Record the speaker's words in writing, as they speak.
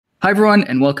Hi, everyone,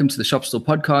 and welcome to the Shop Store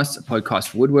Podcast, a podcast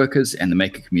for woodworkers and the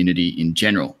maker community in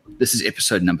general. This is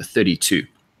episode number 32.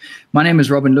 My name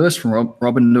is Robin Lewis from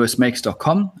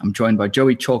robinlewismakes.com. I'm joined by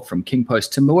Joey Chalk from King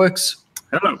Post Timberworks.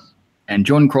 Hello. And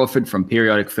John Crawford from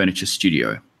Periodic Furniture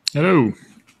Studio. Hello.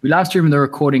 We live stream the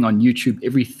recording on YouTube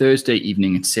every Thursday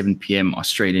evening at 7 p.m.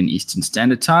 Australian Eastern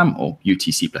Standard Time, or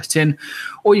UTC plus 10,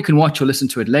 or you can watch or listen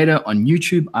to it later on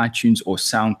YouTube, iTunes, or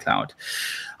SoundCloud.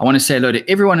 I want to say hello to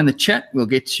everyone in the chat. We'll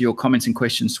get to your comments and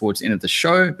questions towards the end of the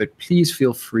show, but please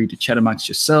feel free to chat amongst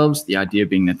yourselves, the idea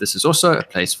being that this is also a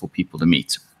place for people to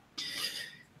meet.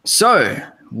 So,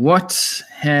 what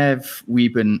have we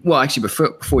been... Well, actually,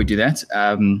 before we do that,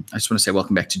 I just want to say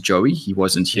welcome back to Joey. He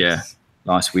wasn't here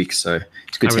last week, so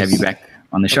it's good to have you back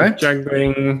on the show.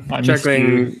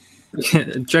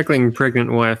 Juggling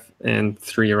pregnant wife and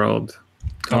 3-year-old.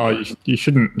 Oh, you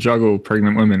shouldn't juggle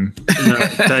pregnant women. No,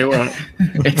 tell you what.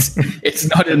 It's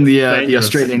not in the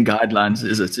Australian guidelines,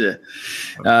 is it?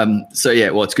 So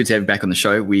it's good to have you back on the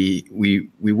show.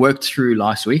 We worked through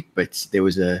last week, but there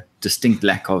was a distinct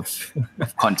lack of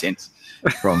content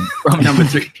from number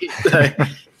 3. So,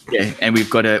 yeah, and we've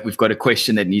got a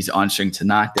question that needs answering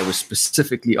tonight that was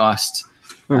specifically asked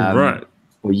right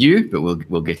for you, but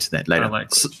we'll get to that later. I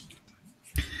like it.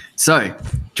 So,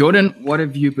 Jordan, what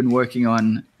have you been working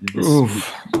on this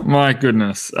week? My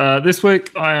goodness. This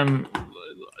week I am...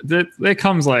 There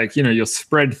comes you're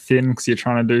spread thin because you're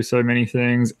trying to do so many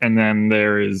things, and then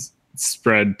there is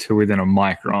spread to within a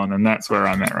micron, and that's where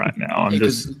I'm at right now.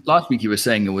 Because last week you were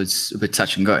saying it was a bit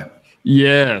touch and go.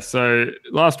 Yeah, so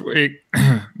last week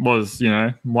was,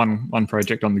 one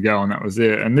project on the go, and that was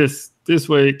it. And this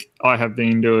week I have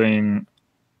been doing...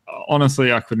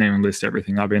 Honestly, I couldn't even list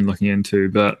everything I've been looking into,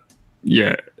 but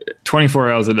yeah,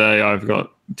 24 hours a day, I've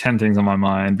got 10 things on my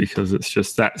mind because it's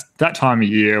just that time of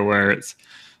year where it's,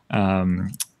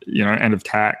 end of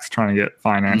tax, trying to get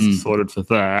finances sorted for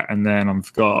that. And then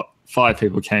I've got 5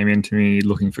 people came into me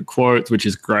looking for quotes, which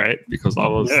is great because I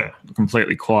was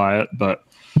completely quiet, but,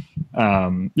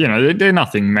 they're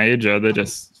nothing major. They're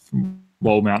just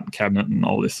wall mount cabinet and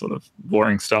all this sort of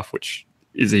boring stuff, which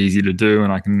is easy to do,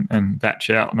 and I can batch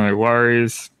out, no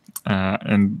worries.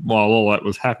 And while all that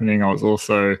was happening, I was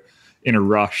also in a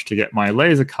rush to get my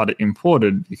laser cutter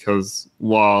imported because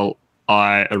while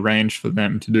I arranged for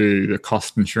them to do the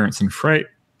cost, insurance, and freight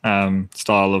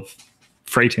style of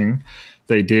freighting,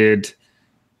 they did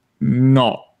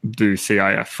not do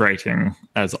CIF freighting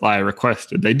as I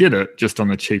requested. They did it just on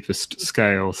the cheapest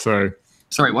scale. So,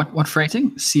 sorry, what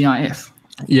freighting? CIF?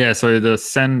 Yeah, so the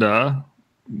sender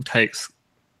takes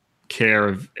care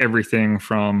of everything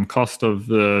from cost of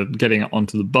the getting it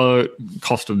onto the boat,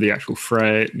 cost of the actual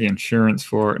freight, the insurance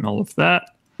for it, and all of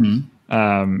that.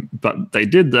 But they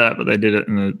did that, but they did it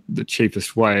in the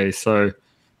cheapest way. So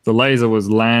the laser was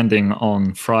landing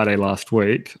on Friday last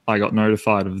week. I got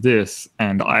notified of this,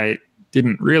 and I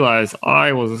didn't realize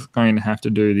I was going to have to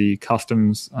do the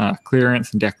customs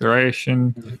clearance and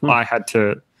declaration. I had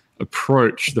to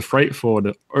approach the freight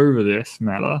forwarder over this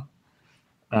matter.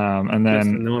 And then, that's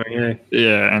annoying,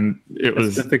 and it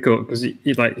was difficult because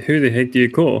you're like, who the heck do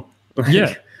you call?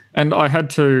 Yeah, and I had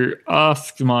to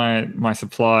ask my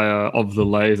supplier of the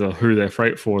laser who their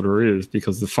freight forwarder is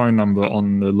because the phone number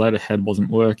on the letterhead wasn't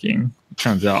working. It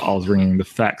turns out I was ringing the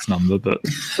fax number, but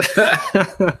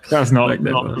that's not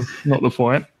the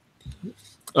point.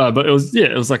 But it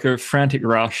was like a frantic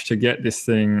rush to get this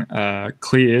thing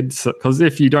cleared. Because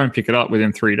if you don't pick it up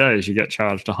within 3 days, you get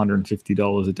charged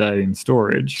 $150 a day in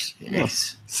storage.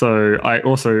 Yes. So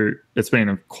it's been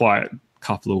a quiet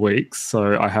couple of weeks.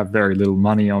 So I have very little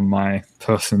money on my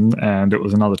person, and it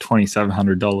was another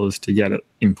 $2,700 to get it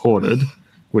imported,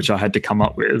 which I had to come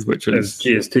up with, which was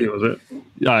GST, was it?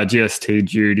 GST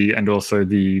duty, and also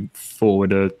the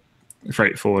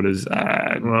freight forwarders,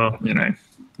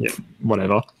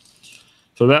 whatever.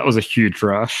 So that was a huge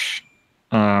rush.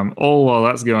 All while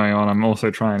that's going on, I'm also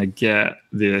trying to get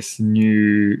this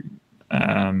new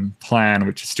plan,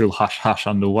 which is still hush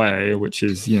underway, which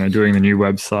is, doing the new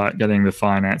website, getting the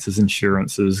finances,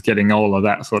 insurances, getting all of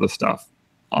that sort of stuff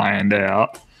ironed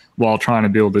out while trying to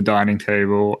build a dining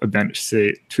table, a bench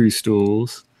seat, 2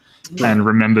 stools, and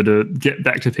remember to get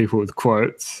back to people with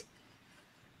quotes.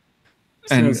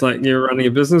 Sounds like you're running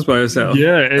a business by yourself.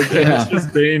 Yeah, it's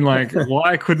just been like,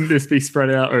 why couldn't this be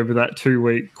spread out over that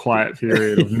 2-week quiet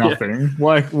period of nothing?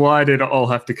 Why did it all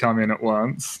have to come in at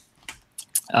once?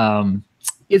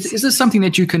 Is this something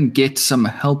that you can get some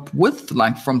help with,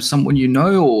 like from someone you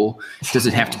know, or does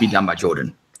it have to be done by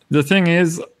Jordan? The thing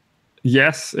is,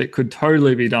 yes, it could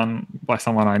totally be done by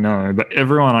someone I know, but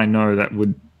everyone I know that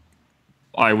would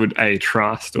I would A,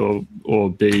 trust, or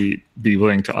B, be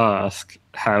willing to ask,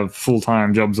 have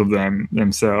full-time jobs of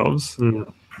themselves.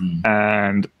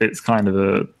 And it's kind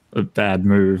of a bad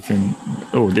move. And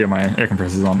oh dear, my air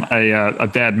compressor's on. A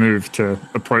bad move to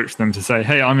approach them to say,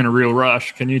 hey, I'm in a real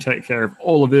rush. Can you take care of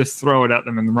all of this, throw it at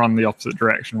them, and run the opposite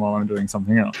direction while I'm doing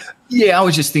something else? Yeah, I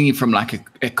was just thinking from like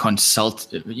a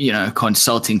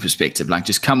consulting perspective. Like,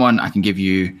 just come on, I can give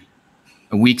you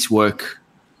a week's work.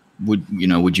 Would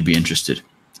you be interested?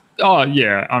 Oh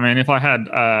yeah, I mean, if I had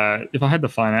the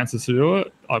finances to do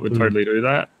it, I would totally do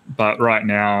that. But right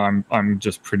now, I'm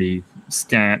just pretty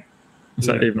scant. Is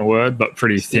that even a word? But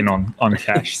pretty thin on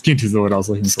cash. Skint is the word I was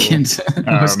looking for.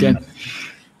 Skint.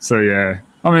 So yeah,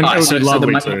 I mean, it would be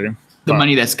lovely too. The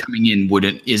money that's coming in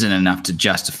isn't enough to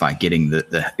justify getting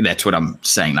the that's what I'm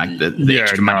saying. Like the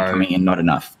extra money coming in, not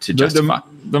enough to justify.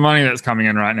 The money that's coming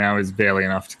in right now is barely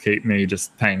enough to keep me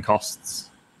just paying costs.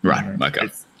 Right. Okay.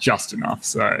 It's just enough.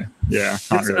 So yeah,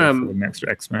 can't really afford an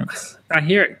extra expense. I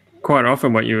hear it quite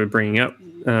often. What you were bringing up,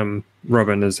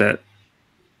 Robin, is that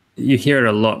you hear it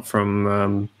a lot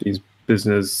from these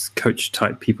business coach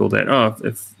type people that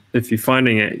if you're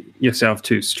finding it yourself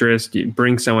too stressed, you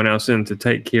bring someone else in to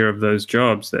take care of those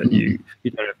jobs that you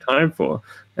don't have time for.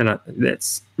 And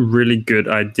that's a really good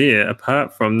idea,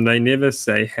 apart from they never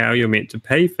say how you're meant to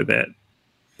pay for that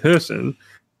person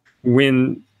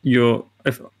when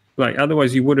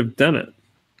otherwise you would have done it.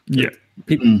 Yeah.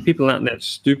 People aren't that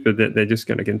stupid that they're just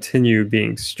going to continue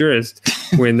being stressed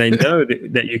when they know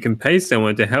that you can pay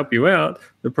someone to help you out.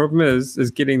 The problem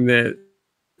is getting that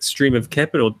stream of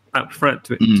capital up front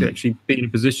to actually be in a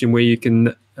position where you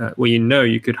can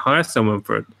you could hire someone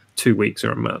for 2 weeks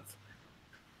or a month.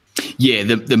 Yeah,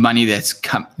 the money that's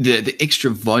the extra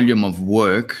volume of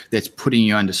work that's putting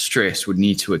you under stress would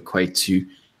need to equate to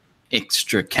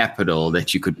extra capital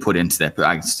that you could put into that. But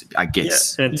I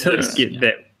guess until you get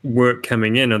that work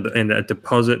coming in and a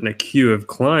deposit and a queue of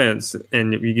clients,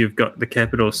 and you've got the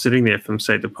capital sitting there from,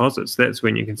 say, deposits, that's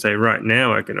when you can say, right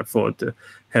now I can afford to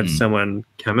have someone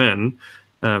come in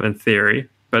theory.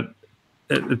 But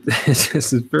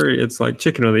it's like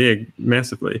chicken or the egg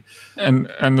massively. And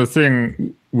the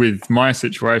thing with my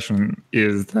situation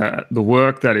is that the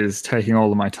work that is taking all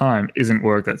of my time isn't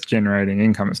work that's generating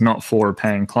income. It's not for a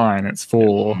paying client. It's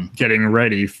for getting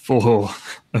ready for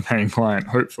a paying client,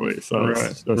 hopefully. So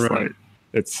it's just like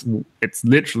it's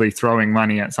literally throwing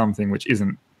money at something which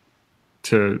isn't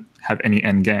to have any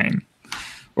end gain,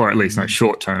 or at least no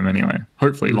short term anyway.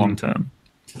 Hopefully long term.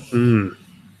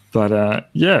 But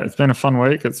it's been a fun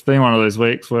week. It's been one of those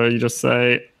weeks where you just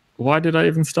say, why did I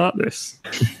even start this?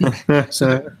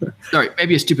 Sorry,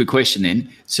 maybe a stupid question then.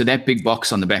 So that big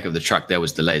box on the back of the truck, that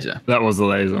was the laser? That was the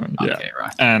laser, yeah. Okay,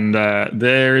 right. And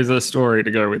there is a story to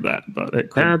go with that.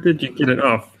 But how did you get it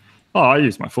off? Oh, I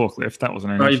used my forklift. That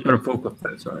wasn't an issue. You've got a forklift,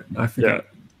 that's right. I forget.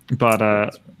 Yeah.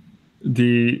 But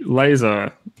the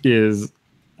laser is,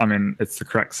 it's the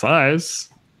correct size,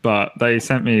 but they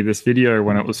sent me this video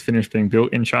when it was finished being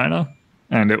built in China.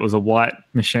 And it was a white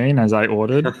machine as I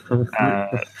ordered.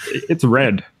 It's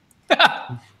red.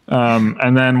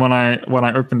 And then when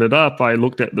I opened it up, I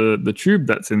looked at the tube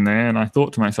that's in there, and I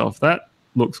thought to myself, that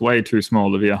looks way too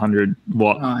small to be 100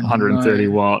 watt, 130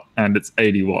 watt, and it's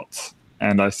 80 watts.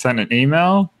 And I sent an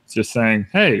email just saying,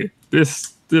 hey,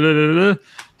 this,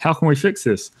 how can we fix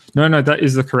this? No, that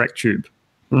is the correct tube.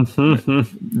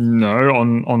 No,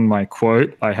 on my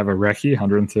quote, I have a Recce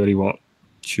 130 watt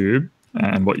tube.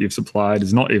 And what you've supplied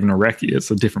is not even a Recce. It's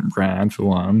a different brand for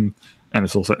one. And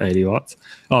it's also 80 watts.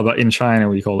 Oh, but in China,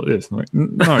 we call it this. I'm like,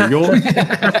 no,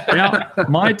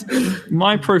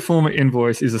 my pro forma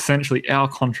invoice is essentially our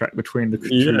contract between the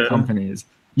two companies.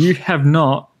 You have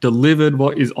not delivered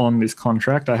what is on this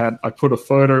contract. I put a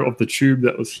photo of the tube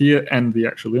that was here and the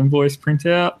actual invoice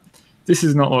printout. This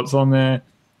is not what's on there.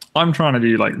 I'm trying to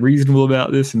be reasonable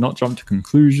about this and not jump to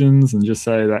conclusions and just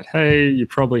say that, hey, you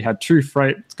probably had 2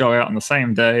 freights go out on the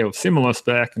same day of similar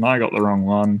spec and I got the wrong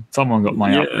one. Someone got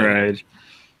my upgrade.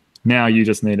 Now you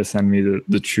just need to send me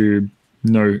the tube.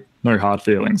 No hard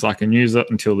feelings. I can use it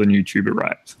until the new tube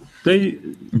arrives. Do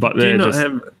you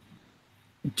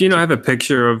not have a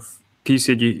picture of? You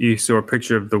said you saw a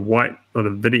picture of the white or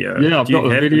the video. Yeah, I've got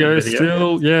the video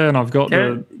still. Yeah, and I've got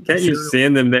Can't you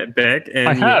send them that back? And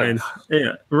I have.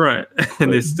 Right.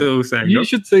 And they're still saying... You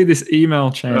should see this email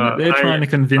chain that they're trying to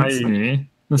convince me.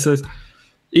 It says,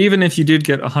 even if you did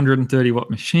get a 130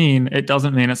 watt machine, it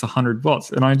doesn't mean it's 100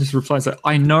 watts. And I just replied,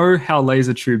 I know how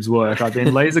laser tubes work. I've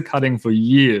been laser cutting for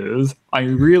years. I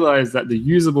realized that the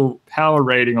usable power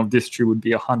rating of this tube would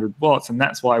be 100 watts, and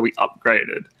that's why we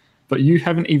upgraded. But you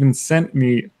haven't even sent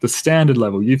me the standard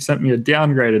level. You've sent me a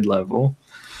downgraded level.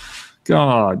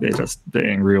 God, they're just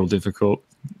being real difficult.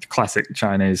 Classic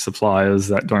Chinese suppliers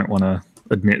that don't want to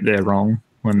admit they're wrong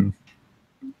when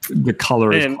the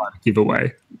color is quite a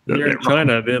giveaway. You're in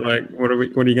China. They're like, what are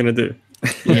you going to do?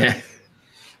 Yeah.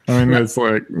 I mean, there's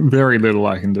like very little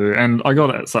I can do, and I got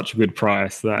it at such a good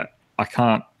price that I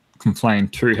can't complain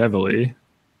too heavily.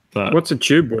 But What's a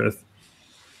tube worth?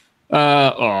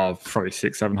 probably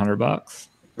 $600-700.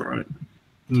 Right.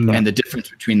 And the difference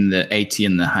between the 80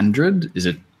 and the 100, is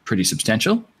it pretty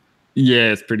substantial?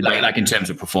 Yeah, it's pretty bad. Like in terms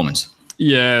of performance.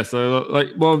 Yeah, so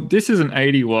well, this is an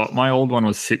 80 watt. My old one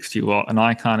was 60 watt, and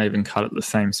I can't even cut at the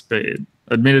same speed.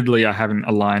 Admittedly, I haven't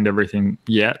aligned everything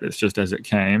yet. It's just as it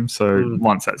came. So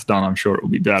once that's done, I'm sure it will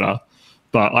be better.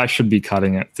 But I should be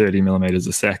cutting at 30 millimeters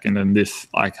a second, and this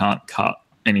I can't cut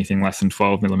anything less than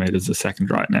 12 millimeters a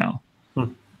second right now.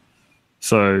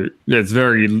 So there's a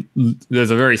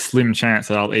very slim chance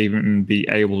that I'll even be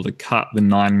able to cut the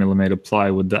 9 millimeter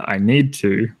plywood that I need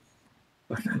to,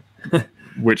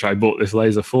 which I bought this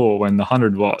laser for, when the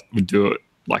 100 watt would do it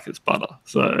like it's butter.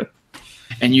 So,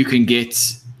 and you can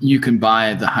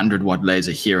buy the 100 watt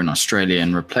laser here in Australia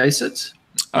and replace it?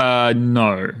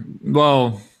 no.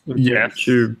 Well, yeah,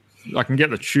 Tube. I can get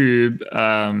the tube.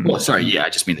 Well, sorry, yeah, I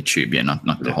just mean the tube, yeah, not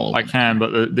the whole. I can,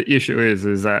 but the issue is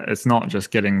that it's not just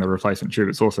getting the replacement tube,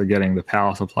 it's also getting the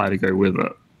power supply to go with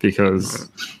it, because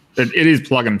it is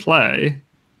plug and play,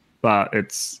 but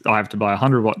I have to buy a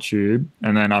 100 watt tube,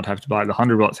 and then I'd have to buy the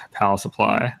 100 watts power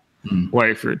supply,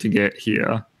 wait for it to get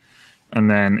here, and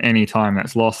then any time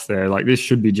that's lost there, like this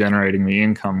should be generating the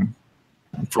income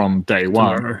from day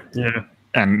one. Yeah.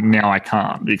 And now I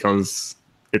can't, because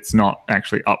it's not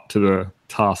actually up to the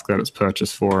task that it's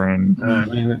purchased for. And I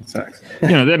mean, that sucks.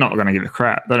 they're not going to give a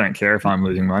crap. They don't care if I'm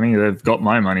losing money. They've got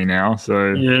my money now.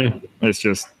 So Yeah. it's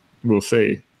just, we'll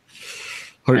see.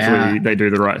 Hopefully they do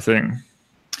the right thing.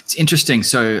 It's interesting.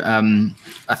 So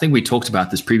I think we talked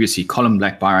about this previously. Colin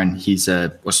Black Byron, he's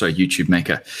also a YouTube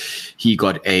maker. He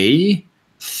got a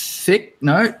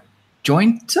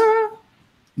jointer,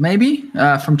 maybe,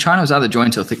 from China. It was either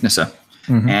jointer or thicknesser.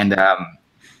 And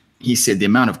he said the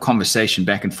amount of conversation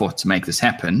back and forth to make this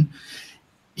happen,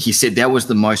 he said that was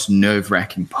the most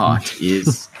nerve-wracking part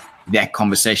is that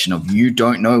conversation of you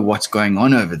don't know what's going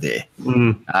on over there.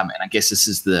 And I guess this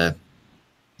is the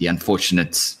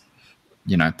unfortunate,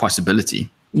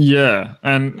 possibility. Yeah.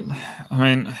 And I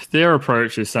mean, their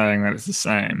approach is saying that it's the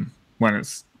same when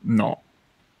it's not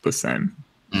the same.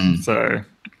 So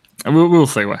we'll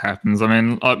see what happens. I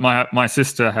mean, my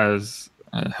sister has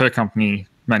her company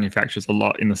manufactures a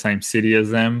lot in the same city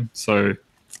as them, so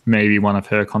maybe one of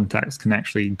her contacts can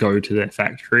actually go to their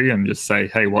factory and just say,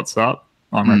 hey, what's up,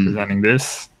 I'm representing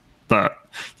this. But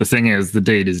the thing is, the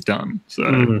deed is done,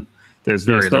 so there's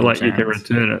very little chance. You can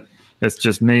return it. It's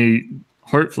just me,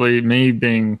 hopefully me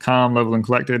being calm, level and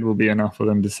collected will be enough for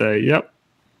them to say, yep,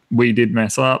 we did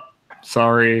mess up,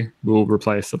 sorry, we'll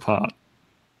replace the part.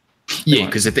 Yeah,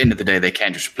 because at the end of the day, they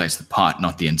can just replace the part,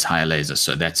 not the entire laser.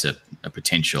 So that's a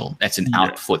potential. That's an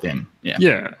out for them. Yeah.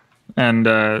 Yeah. And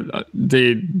the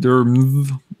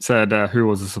said who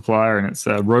was the supplier, and it's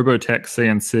Robotech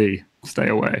CNC. Stay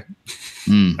away.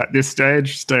 At this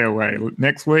stage, stay away.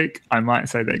 Next week, I might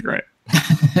say they're great.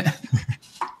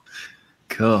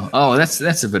 Cool. Oh,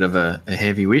 that's a bit of a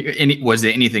heavy week. Was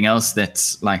there anything else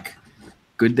that's like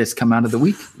good that's come out of the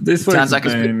week? This sounds like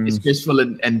it's stressful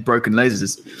and broken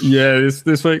lasers. Yeah,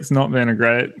 this week's not been a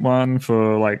great one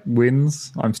for like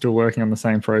wins. I'm still working on the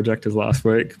same project as last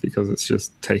week because it's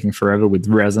just taking forever with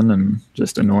resin and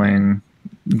just annoying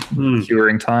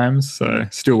curing times. So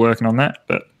still working on that,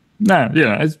 but no,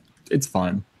 it's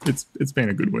fine. It's been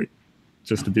a good week,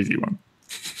 just a busy one.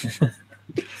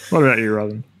 What about you,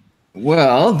 Robin?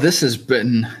 Well,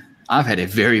 I've had a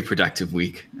very productive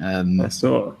week. I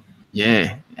saw.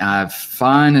 Yeah, I've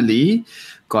finally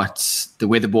got the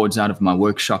weatherboards out of my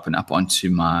workshop and up onto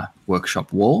my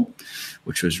workshop wall,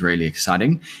 which was really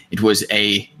exciting. It was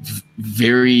a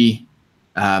very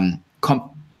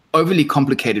overly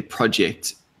complicated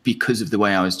project because of the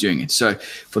way I was doing it. So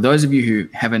for those of you who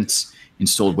haven't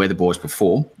installed weatherboards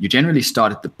before, you generally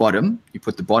start at the bottom. You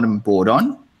put the bottom board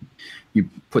on, you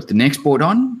put the next board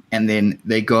on, and then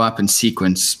they go up in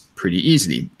sequence pretty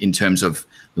easily in terms of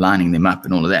lining them up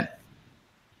and all of that.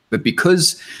 But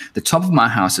because the top of my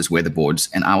house is weatherboards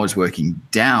and I was working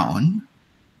down,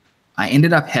 I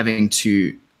ended up having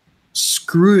to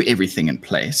screw everything in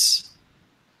place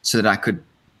so that I could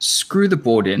screw the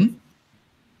board in,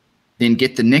 then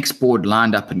get the next board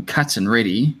lined up and cut and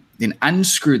ready, then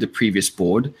unscrew the previous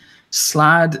board,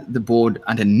 slide the board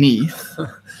underneath,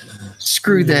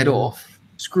 screw that off,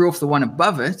 screw off the one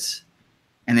above it,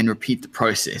 and then repeat the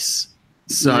process.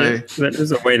 So that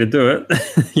is a way to do it.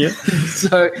 Yeah.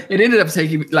 So it ended up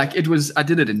taking I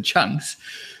did it in chunks,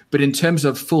 but in terms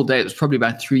of full day, it was probably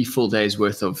about 3 full days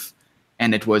worth of,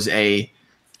 and it was a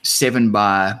 7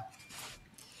 by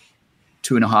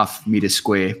 2.5 meter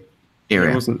square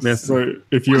area. It wasn't massive. So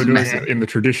if you were Wasn't doing massive. it in the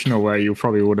traditional way, you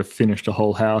probably would have finished a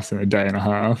whole house in a day and a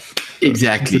half.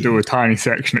 Exactly. To do a tiny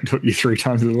section, it took you 3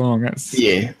 times as long.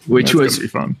 Which Which was gonna be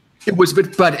fun. it was,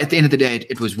 but at the end of the day,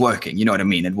 it was working. You know what I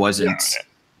mean? It wasn't.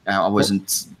 I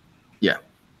wasn't. Yeah.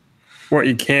 What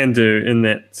you can do in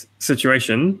that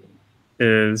situation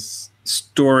is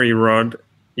story rod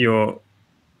your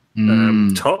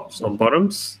tops or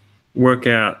bottoms, work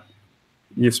out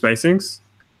your spacings,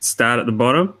 start at the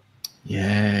bottom,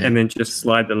 and then just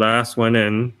slide the last one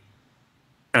in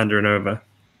under and over.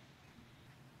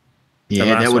 Yeah,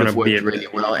 that would have worked really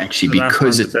well, actually,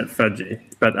 because it's a bit fudgy.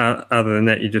 But other than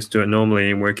that, you just do it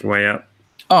normally and work your way up.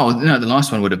 Oh no, the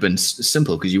last one would have been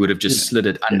simple because you would have just slid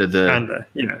it under the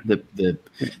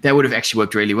that would have actually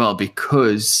worked really well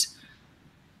because,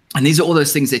 and these are all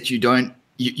those things that you don't.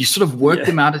 You sort of work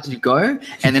them out as you go,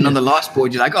 and then on the last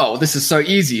board, you're like, "Oh, this is so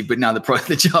easy," but now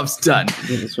the job's done.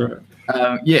 Yeah, that's right.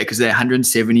 Because they're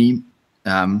 170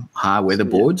 high weather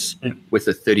boards with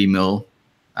a 30 mil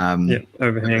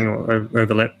overhang or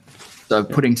overlap. So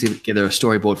putting together a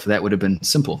storyboard for that would have been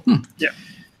simple. Yeah.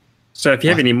 So if you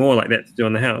have any more like that to do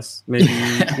on the house, maybe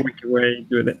work your way,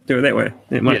 do it that way.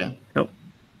 It might help.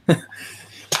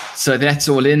 So that's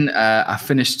all in. I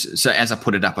finished. So as I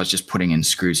put it up, I was just putting in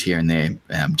screws here and there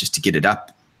just to get it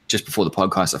up. Just before the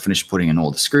podcast, I finished putting in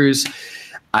all the screws.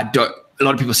 A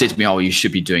lot of people say to me, "Oh, you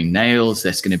should be doing nails.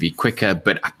 That's going to be quicker."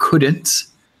 But I couldn't.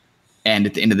 And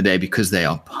at the end of the day, because they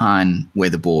are pine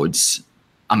weatherboards,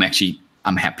 I'm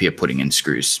happier putting in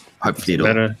screws. Hopefully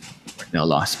they'll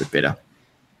last a bit better.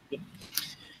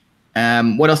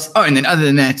 What else? Oh, and then other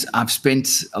than that, I've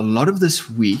spent a lot of this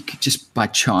week just by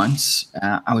chance.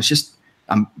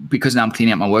 Because now I'm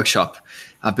cleaning out my workshop,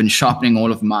 I've been sharpening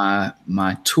all of my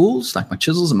tools, like my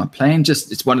chisels and my plane.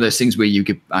 It's one of those things where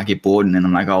I get bored and then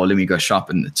I'm like, oh, let me go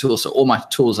sharpen the tools. So all my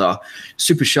tools are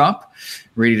super sharp,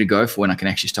 ready to go for when I can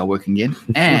actually start working again.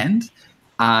 And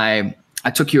I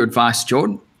took your advice,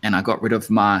 Jordan, and I got rid of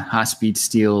my high-speed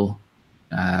steel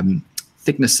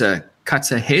thicknesser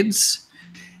cutter heads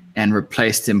and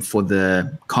replaced them for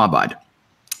the carbide.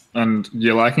 And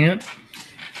you're liking it?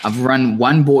 I've run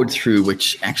one board through,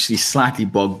 which actually slightly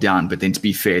bogged down, but then to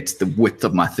be fair, it's the width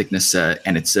of my thicknesser,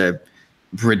 and it's a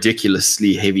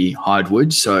ridiculously heavy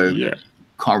hardwood, so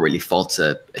can't really fault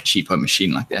a cheapo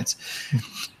machine like that.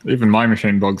 Even my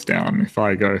machine bogs down if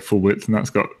I go full width, and that's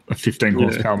got a 15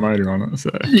 horsepower motor on it. So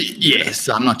yes,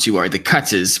 I'm not too worried. The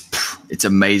cutters, it's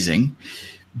amazing.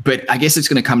 But I guess it's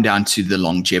going to come down to the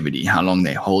longevity, how long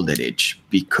they hold that edge.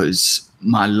 Because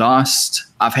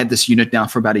I've had this unit now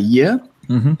for about a year,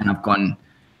 and I've gone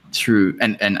through,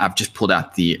 and I've just pulled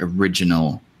out the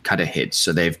original cutter heads.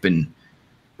 So they've been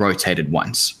rotated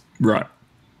once. Right.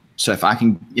 So if I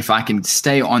can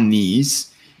stay on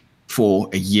these for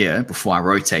a year before I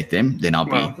rotate them, then I'll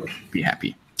be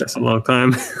happy. That's a long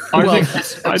time.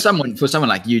 For someone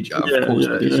like you, of course.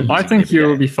 I think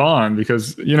you'll be fine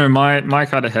because, my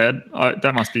cutter head,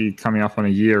 that must be coming up on a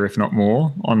year, if not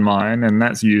more, on mine. And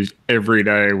that's used every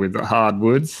day with the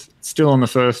hardwoods. Still on the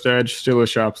first edge, still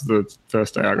as sharp as the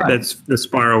first day I got. That's the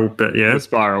spiral bit, yeah. The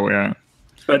spiral, yeah.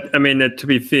 But, I mean, to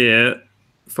be fair,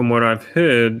 from what I've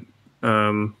heard,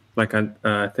 I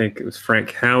think it was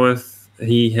Frank Howarth,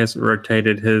 he hasn't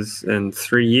rotated his in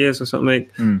 3 years or something.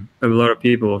 A lot of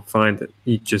people find that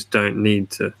you just don't need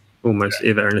to almost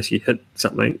ever, unless you hit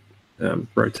something,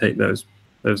 rotate those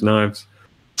knives.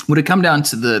 Would it come down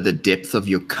to the depth of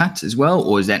your cut as well,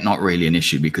 or is that not really an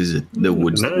issue because the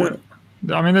wood's the wood?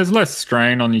 I mean, there's less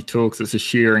strain on your tool because it's a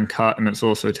shear and cut, and it's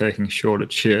also taking shorter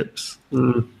chips.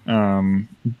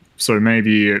 So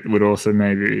maybe it would also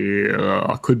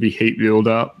could be heat build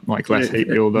up, like less heat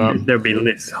build up. There'll be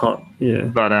less hot, yeah.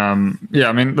 But I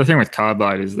mean, the thing with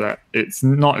carbide is that it's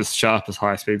not as sharp as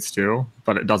high speed steel,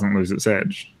 but it doesn't lose its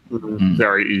edge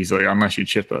very easily unless you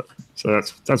chip it. So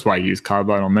that's why I use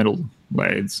carbide on metal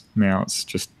blades. Now it's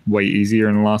just way easier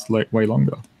and lasts way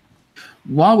longer.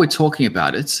 While we're talking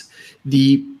about it,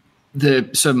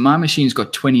 so my machine's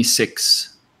got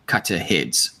 26 cutter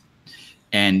heads,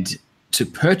 and to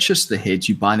purchase the heads,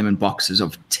 you buy them in boxes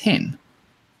of 10.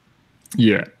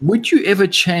 Yeah. Would you ever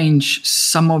change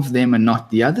some of them and not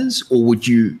the others? Or would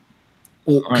you,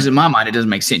 because in my mind, it doesn't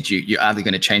make sense. You're either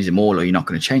going to change them all or you're not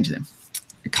going to change them.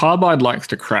 Carbide likes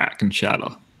to crack and shatter.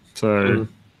 So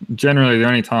generally the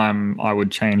only time I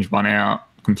would change one out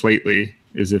completely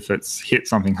is if it's hit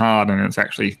something hard and it's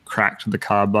actually cracked the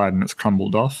carbide and it's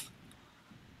crumbled off.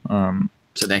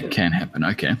 So that can happen.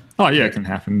 Okay. Oh yeah, it can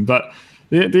happen. But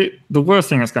the worst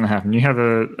thing that's going to happen, you have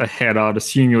a head. I'd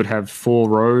assume you would have 4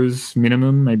 rows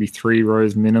minimum, maybe 3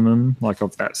 rows minimum, like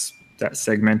of that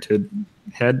segmented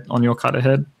head on your cutter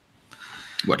head.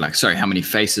 What, like, sorry, how many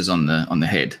faces on the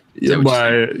head?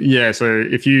 Yeah. So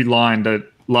if you lined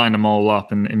them all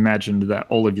up and imagined that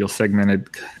all of your segmented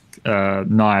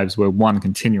knives were one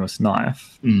continuous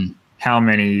knife, how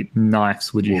many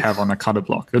knives would you have on a cutter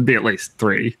block? It'd be at least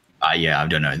 3. Yeah, I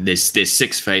don't know. There's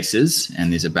 6 faces,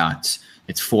 and there's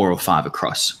it's 4 or 5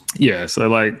 across. Yeah, so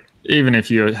like even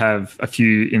if you have a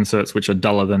few inserts which are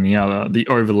duller than the other, the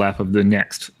overlap of the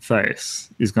next face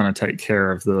is going to take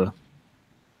care of the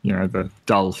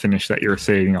dull finish that you're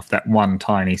receiving off that one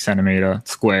tiny centimeter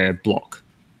square block.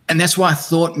 And that's why I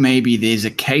thought maybe there's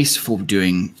a case for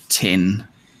doing 10,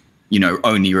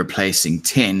 only replacing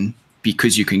 10,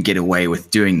 because you can get away with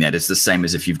doing that. It's the same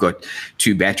as if you've got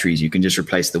 2 batteries, you can just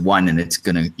replace the one and it's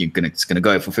gonna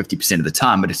go for 50% of the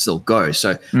time, but it still goes.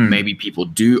 So maybe people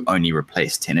do only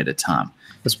replace 10 at a time.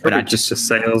 It's probably just a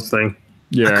sales thing.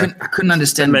 Yeah, I couldn't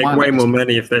understand. They make way more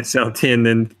money if they sell 10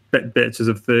 than batches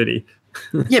of 30.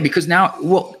 Yeah, because now,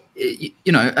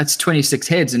 it's 26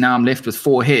 heads, and now I'm left with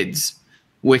 4 heads,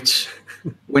 which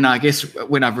when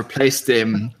I've replaced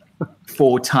them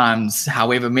 4 times,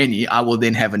 however many, I will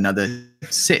then have another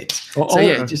set.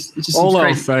 It just all I'll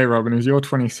crazy. say, Robin, is you're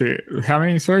 26. How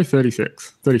many? Sorry,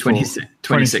 36. 34.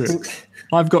 26.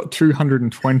 I've got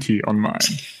 220 on mine.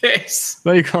 Yes.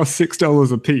 They cost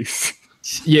 $6 a piece.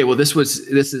 Yeah, well, this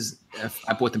is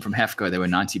I bought them from Hafco. They were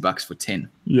 $90 for 10.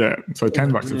 Yeah, so $10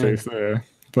 a piece there.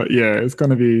 But yeah, it's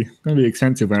going to be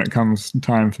expensive when it comes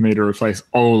time for me to replace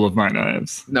all of my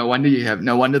knives. No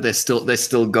wonder they're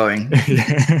still going.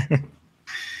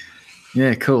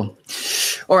 Yeah, cool.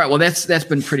 All right, well, that's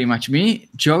been pretty much me.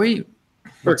 Joey,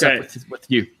 what's up with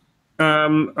you?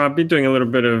 I've been doing a little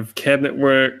bit of cabinet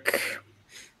work.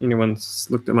 Anyone's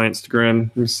looked at my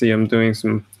Instagram, you see I'm doing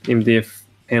some MDF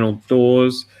panel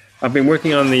doors. I've been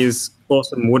working on these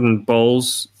awesome wooden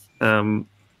bowls, all on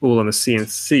the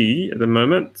CNC at the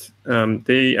moment.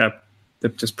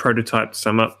 They've just prototyped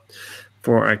some up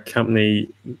for a company.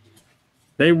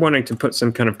 They're wanting to put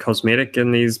some kind of cosmetic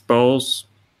in these bowls,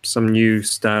 some new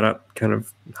startup kind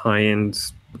of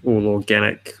high-end, all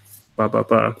organic,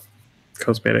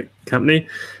 cosmetic company.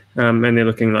 And they're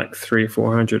looking like 300 or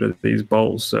 400 of these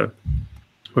bowls. So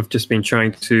we've just been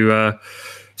trying to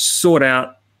sort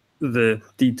out the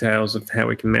details of how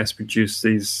we can mass produce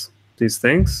these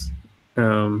things.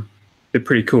 They're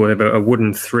pretty cool. They have a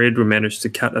wooden thread. We managed to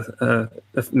cut a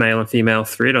male and female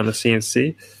thread on the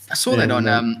CNC. I saw that on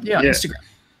Instagram.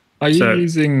 Are you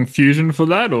using Fusion for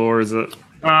that, or is it?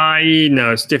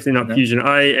 No, it's definitely not Fusion.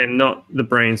 I am not the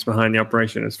brains behind the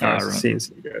operation as far as the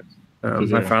CNC goes.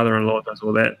 My father-in-law does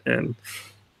all that and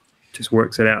just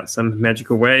works it out some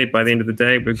magical way. By the end of the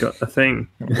day, we've got a thing.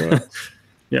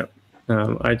 Yeah.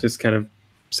 I just kind of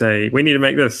say, we need to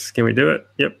make this. Can we do it?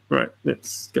 Yep. Right.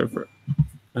 Let's go for it.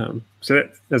 So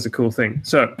that's a cool thing.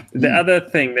 So the other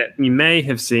thing that you may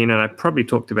have seen, and I probably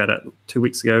talked about it 2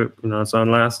 weeks ago when I was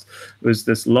on last, was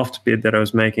this loft bed that I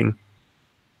was making.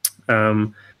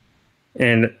 And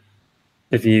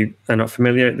if you are not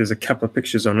familiar, there's a couple of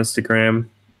pictures on Instagram.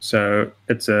 So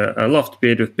it's a loft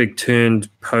bed with big turned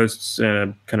posts and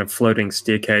a kind of floating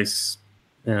staircase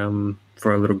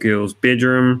for a little girl's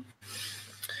bedroom.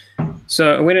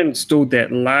 So I went and installed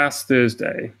that last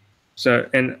Thursday. So,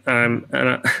 and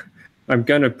I'm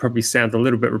going to probably sound a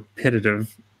little bit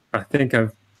repetitive. I think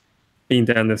I've been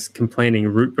down this complaining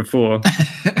route before.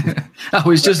 I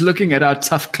was just looking at our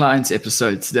Tough Clients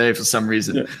episode today for some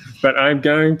reason. Yeah, but I'm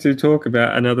going to talk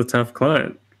about another tough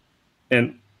client.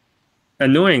 And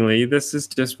annoyingly, this is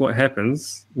just what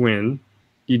happens when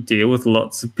you deal with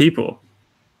lots of people.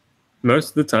 Most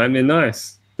of the time, they're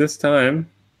nice. This time,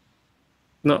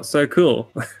 not so cool.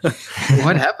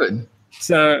 What happened?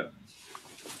 So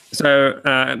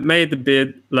made the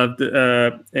bed, loved it,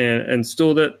 and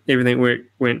installed it. Everything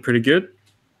went pretty good.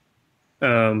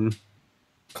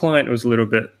 Client was a little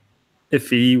bit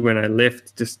iffy when I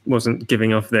left, just wasn't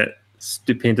giving off that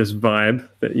stupendous vibe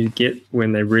that you get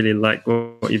when they really like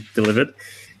what you've delivered.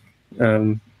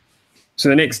 So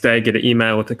the next day, I get an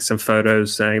email with some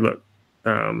photos saying, look,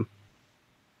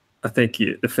 I think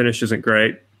the finish isn't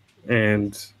great,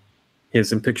 and here's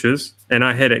some pictures. And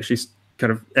I had actually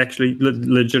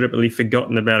legitimately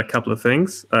forgotten about a couple of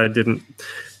things. I didn't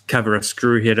cover a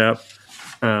screw head up.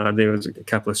 There was a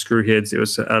couple of screw heads. There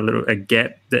was a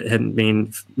gap that hadn't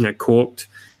been caulked,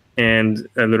 and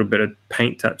a little bit of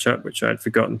paint touch up, which I'd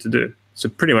forgotten to do. So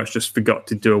pretty much just forgot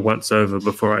to do a once over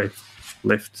before I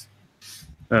left.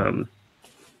 But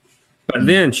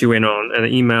then she went on, and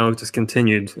the email just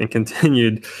continued and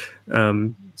continued.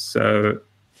 So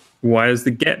why is the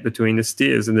gap between the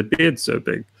stairs and the bed so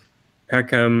big? How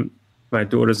come my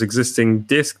daughter's existing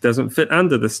desk doesn't fit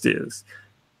under the stairs?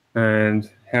 And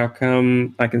how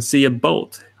come I can see a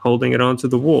bolt holding it onto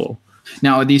the wall?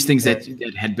 Now, are these things that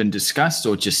had been discussed,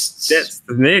 or just... That's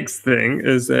the next thing,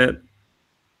 is that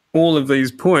all of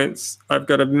these points, I've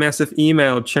got a massive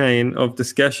email chain of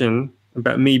discussion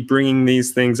about me bringing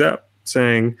these things up,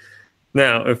 saying,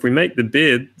 now, if we make the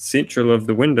bed central of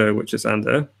the window, which is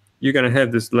under, you're going to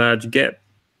have this large gap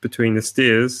between the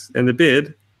stairs and the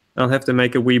bed. I'll have to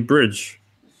make a wee bridge.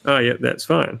 Oh, yeah, that's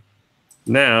fine.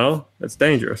 Now, that's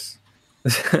dangerous.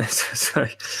 So,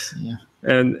 yeah.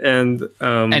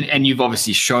 And you've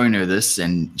obviously shown her this,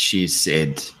 and she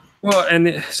said... Well,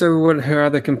 and so what her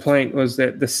other complaint was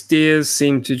that the stairs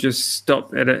seemed to just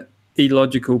stop at an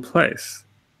illogical place.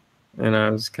 And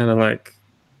I was kind of like,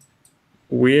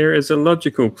 where is a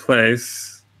logical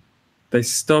place? They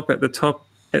stop at the top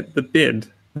at the bed.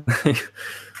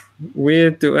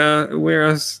 Where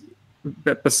else?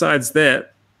 But besides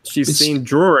that, she's seen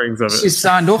drawings of it. She's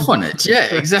signed off on it. Yeah,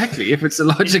 exactly. If it's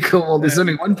illogical, well, there's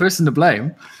only one person to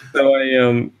blame. So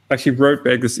I actually wrote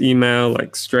back this email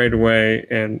like straight away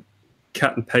and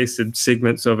cut and pasted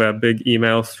segments of our big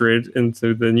email thread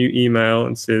into the new email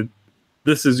and said,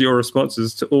 this is your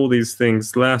responses to all these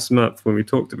things last month when we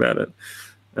talked about it.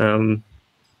 And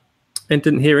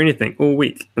didn't hear anything all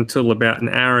week until about an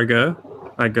hour ago.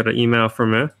 I got an email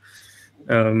from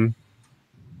her.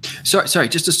 Sorry,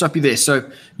 just to stop you there. So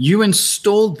you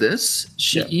installed this.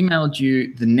 She emailed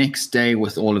you the next day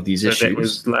with all of these issues. That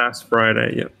was last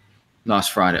Friday, yeah.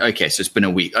 Last Friday. Okay, so it's been a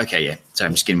week. Okay, yeah. So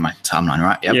I'm just getting my timeline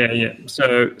right. Yep. Yeah.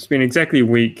 So it's been exactly a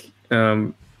week.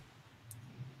 So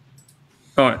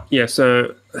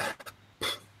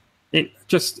it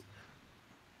just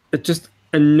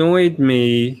annoyed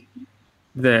me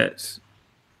that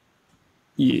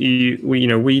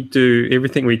we do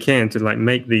everything we can to like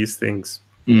make these things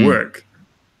work,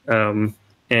 and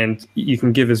you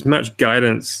can give as much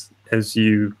guidance as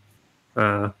you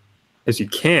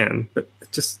can, but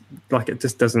it just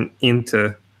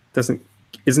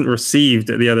isn't received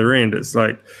at the other end. It's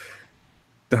like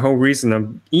the whole reason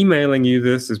I'm emailing you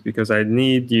this is because I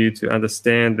need you to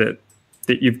understand that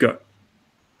you've got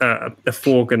a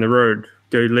fork in the road.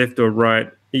 Go left or right.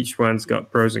 Each one's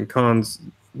got pros and cons.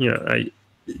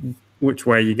 Which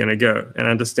way you're going to go, and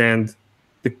understand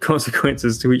the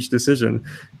consequences to each decision.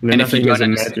 Nothing is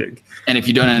magic. And if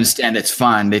you don't understand, that's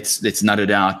fine. Let's nut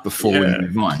it out before we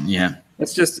move on. Yeah.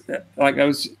 It's just like I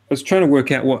was trying to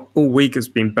work out what all week has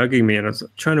been bugging me, and I was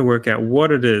trying to work out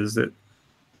what it is that,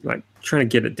 like, trying to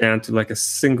get it down to like a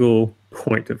single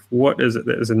point of what is it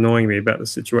that is annoying me about the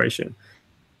situation.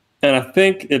 And I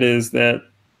think it is that,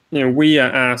 we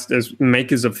are asked as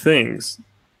makers of things,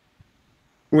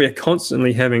 we are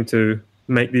constantly having to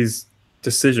make these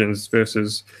decisions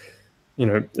versus,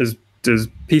 does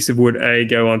piece of wood A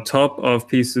go on top of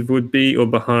piece of wood B or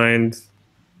behind?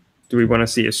 Do we want to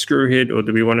see a screw head or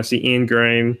do we want to see end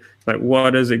grain? Like,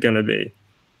 what is it going to be?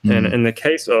 And in the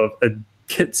case of a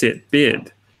kit set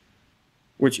bed,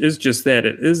 which is just that,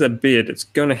 it is a bed, it's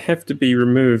going to have to be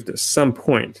removed at some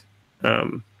point.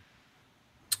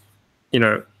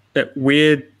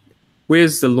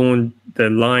 Where's the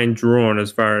line drawn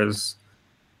as far as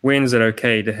when is it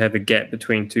okay to have a gap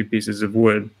between two pieces of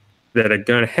wood that are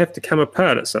going to have to come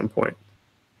apart at some point?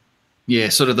 Yeah,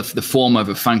 sort of the form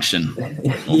over function.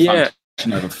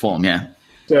 Function over form, yeah.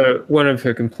 So one of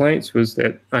her complaints was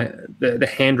that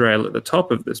the handrail at the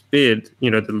top of this bed,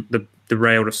 the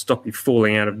rail to stop you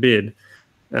falling out of bed,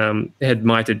 had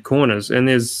mitered corners, and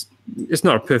it's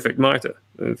not a perfect miter.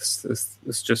 This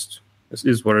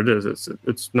is what it is.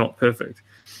 It's not perfect.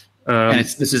 And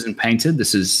this isn't painted.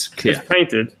 This is clear. It's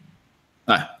painted.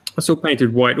 Oh. It's all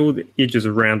painted white. All the edges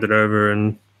are rounded over,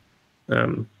 and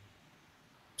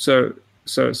so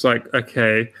it's like,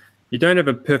 okay, you don't have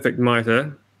a perfect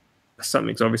miter.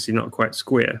 Something's obviously not quite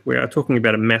square. We are talking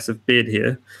about a massive bed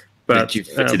here, but that you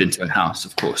fitted into a house,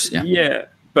 of course. Yeah. Yeah,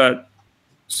 but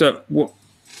so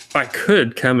I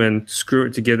could come and screw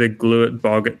it together, glue it,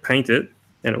 bog it, paint it,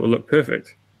 and it will look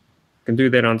perfect. I can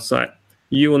do that on site.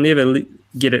 You will never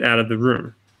get it out of the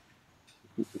room.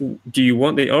 Do you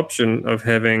want the option of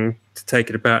having to take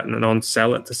it apart and then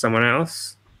sell it to someone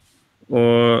else?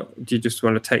 Or do you just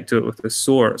want to take to it with a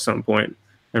saw at some point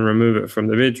and remove it from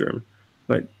the bedroom?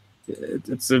 Like,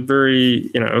 it's a very,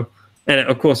 and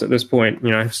of course at this point,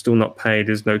 I've still not paid.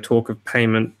 There's no talk of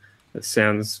payment. It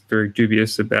sounds very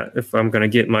dubious about if I'm going to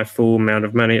get my full amount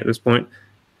of money at this point.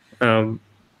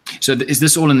 So is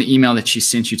this all in the email that she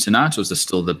sent you tonight, or is this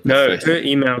still the No, first? her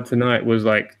email tonight was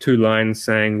like 2 lines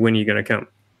saying, when are you going to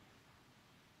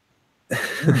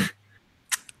come?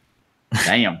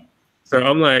 Damn. So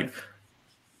I'm like,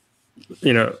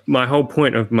 my whole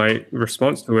point of my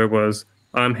response to her was,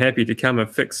 I'm happy to come and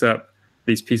fix up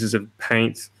these pieces of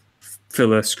paint,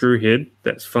 fill a screw head.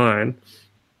 That's fine.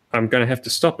 I'm going to have to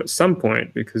stop at some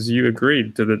point because you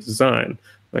agreed to the design.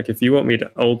 Like, if you want me to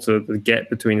alter the gap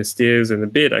between the stairs and the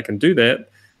bed, I can do that.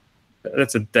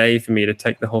 That's a day for me to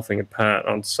take the whole thing apart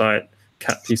on site,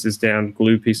 cut pieces down,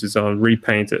 glue pieces on,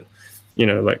 repaint it.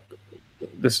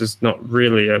 This is not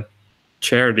really a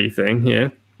charity thing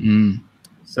here.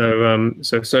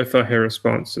 So far her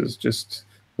response is just,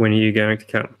 when are you going to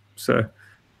come? So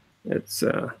it's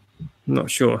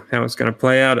not sure how it's going to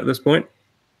play out at this point.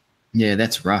 Yeah,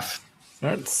 that's rough.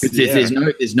 There's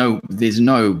There's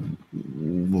no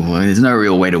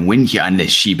real way to win here unless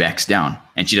she backs down,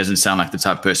 and she doesn't sound like the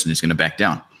type of person who's going to back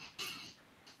down.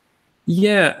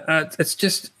 Yeah, it's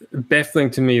just baffling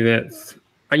to me that,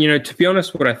 to be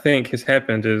honest, what I think has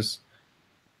happened is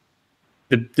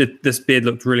this bed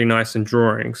looked really nice in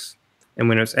drawings, and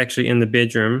when it's actually in the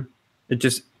bedroom, it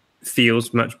just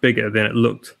feels much bigger than it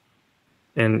looked.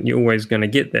 And you're always going to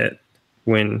get that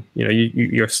when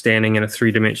you're standing in a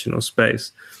 3-dimensional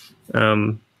space.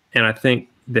 And I think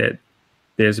that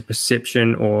there's a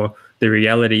perception, or the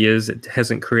reality is it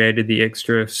hasn't created the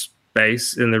extra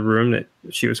space in the room that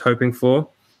she was hoping for.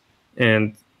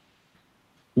 And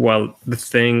while the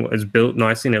thing is built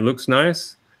nicely and it looks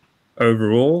nice,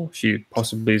 overall, she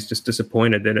possibly is just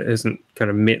disappointed that it hasn't kind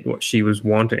of met what she was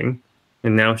wanting.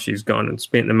 And now she's gone and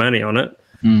spent the money on it.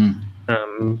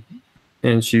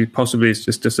 And she possibly is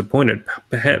just disappointed.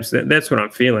 Perhaps that's what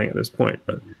I'm feeling at this point.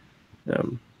 But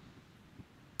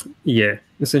yeah,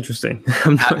 it's interesting.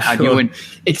 I'm not sure.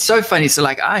 It's so funny. So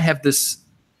like, I have this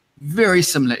very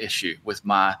similar issue with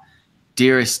my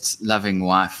dearest loving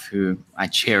wife, who I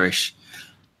cherish.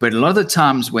 But a lot of the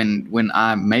times when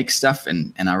I make stuff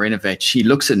and I renovate, she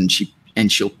looks at it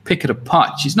and she'll pick it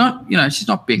apart. She's not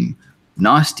being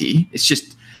nasty. It's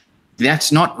just,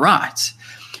 that's not right.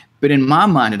 But in my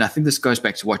mind, and I think this goes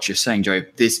back to what you're saying, Joe,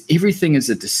 everything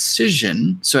is a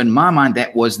decision. So in my mind,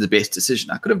 that was the best decision.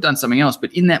 I could have done something else,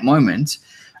 but in that moment,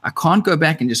 I can't go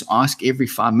back and just ask every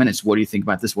 5 minutes, what do you think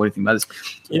about this? What do you think about this?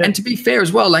 Yeah. And to be fair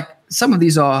as well, like, some of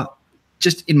these are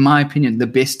just, in my opinion, the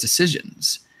best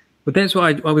decisions. But that's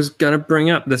why I was going to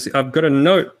bring up this. I've got a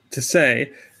note to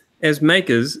say, as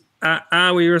makers,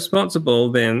 are we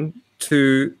responsible then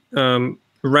to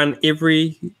run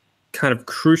every kind of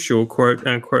crucial, quote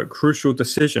unquote, crucial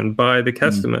decision by the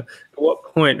customer? At what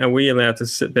point are we allowed to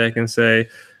sit back and say,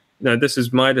 no, this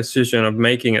is my decision of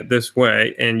making it this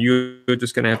way, and you're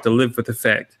just going to have to live with the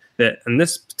fact that in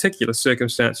this particular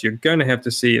circumstance, you're going to have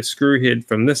to see a screw head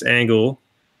from this angle,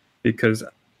 because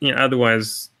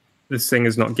otherwise this thing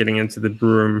is not getting into the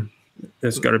room.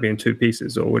 It's got to be in 2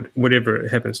 pieces, or whatever it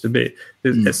happens to be.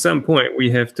 At some point, we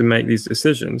have to make these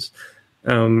decisions.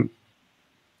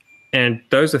 And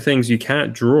those are things you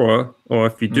can't draw, or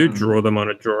if you do draw them on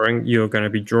a drawing, you're going to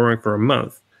be drawing for a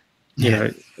month.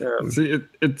 See,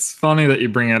 it's funny that you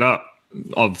bring it up,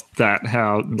 of that,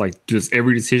 how, like, does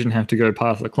every decision have to go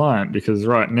past the client? Because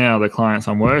right now, the clients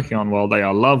I'm working on, while they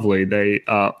are lovely, they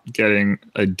are getting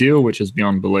a deal which is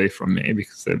beyond belief from me,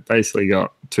 because they've basically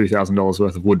got $2,000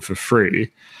 worth of wood for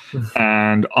free.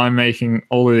 And I'm making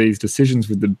all of these decisions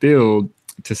with the build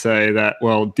to say that,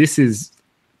 well, this is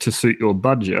to suit your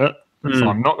budget, so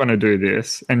I'm not going to do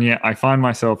this. And yet I find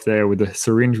myself there with a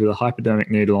syringe with a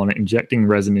hypodermic needle on it, injecting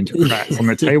resin into cracks on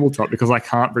the tabletop, because I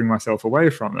can't bring myself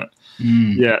away from it.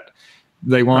 Yet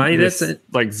they want this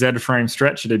like Z-frame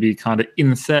stretcher to be kind of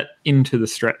inset into the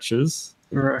stretchers,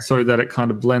 so that it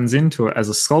kind of blends into it as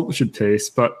a sculptured piece.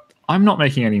 But I'm not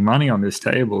making any money on this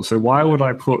table, so why would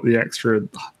I put the extra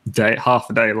half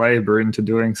a day labor into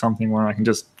doing something where I can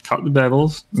just cut the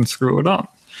bevels and screw it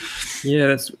up?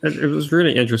 Yeah, it was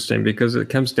really interesting, because it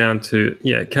comes down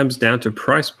to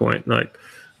price point. Like,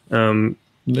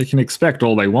 they can expect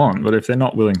all they want, but if they're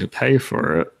not willing to pay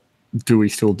for it, do we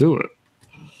still do it?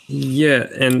 Yeah,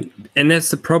 and that's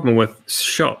the problem with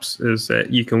shops, is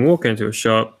that you can walk into a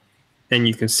shop and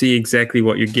you can see exactly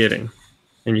what you're getting,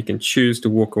 and you can choose to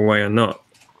walk away or not.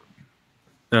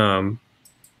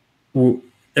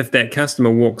 If that customer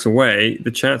walks away,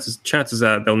 the chances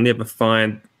are they'll never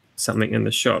find something in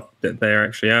the shop that they are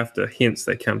actually after. Hence,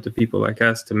 they come to people like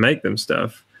us to make them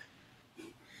stuff.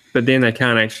 But then they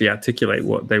can't actually articulate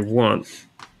what they want.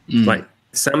 Like,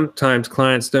 sometimes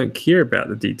clients don't care about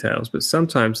the details, but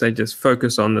sometimes they just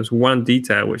focus on this one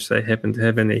detail which they happen to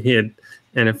have in their head.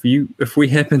 And if we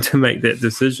happen to make that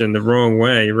decision the wrong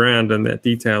way around and that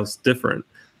detail's different,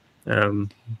 then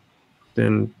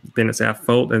it's our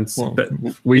fault. And but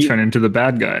we turn into the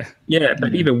bad guy. Yeah,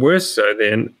 but even worse so,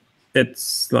 then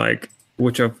it's like,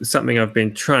 something I've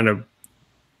been trying to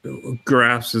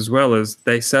grasp as well, is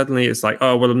it's like,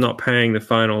 oh, well, I'm not paying the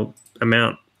final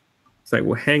amount. It's like,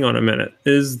 well, hang on a minute.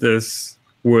 Is this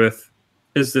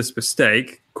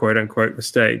mistake, quote unquote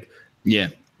mistake,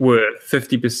 worth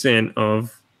 50%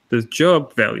 of the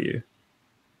job value?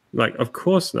 Like, of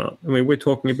course not. I mean, we're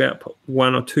talking about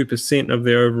 1 or 2% of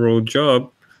the overall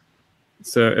job.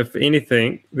 So if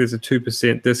anything, there's a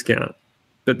 2% discount.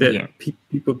 But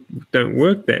people don't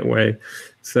work that way.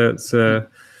 So it's I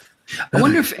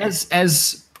wonder if as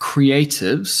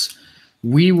creatives,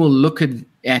 we will look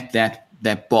at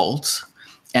that bolt,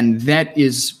 and that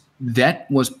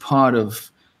was part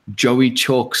of Joey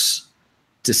Chalk's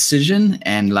decision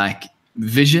and like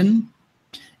vision.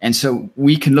 And so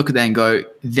we can look at that and go,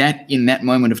 that in that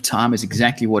moment of time is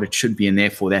exactly what it should be, and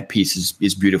therefore that piece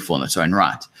is beautiful in its own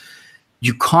right.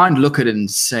 You can't look at it and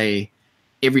say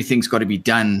everything's got to be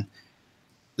done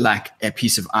like a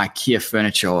piece of IKEA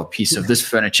furniture or a piece of this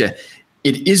furniture.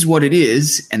 It is what it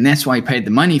is, and that's why you paid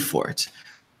the money for it.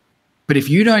 But if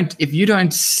you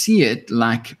don't see it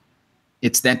like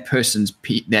it's that person's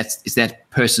that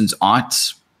person's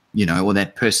art, or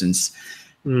that person's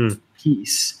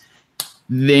piece,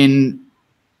 then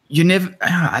you're never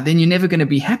going to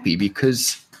be happy,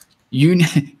 because you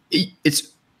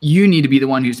need to be the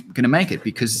one who's going to make it,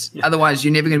 because otherwise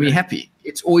you're never going to be happy.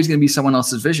 It's always going to be someone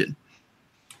else's vision.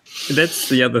 That's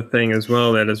the other thing as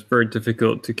well that is very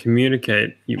difficult to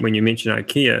communicate when you mention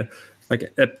IKEA.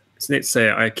 Like, let's say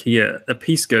IKEA, a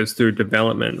piece goes through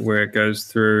development where it goes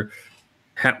through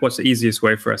what's the easiest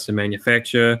way for us to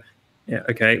manufacture. Yeah,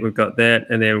 okay, we've got that.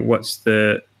 And then what's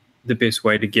the best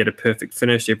way to get a perfect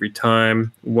finish every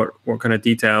time? What kind of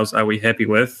details are we happy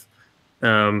with?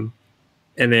 And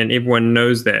then everyone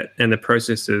knows that, and the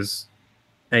process is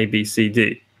A, B, C,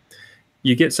 D.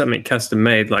 You get something custom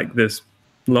made like this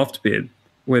loft bed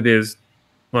where there's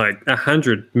like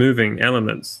 100 moving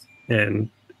elements, and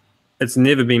it's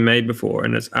never been made before,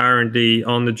 and it's R&D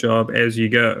on the job as you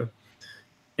go.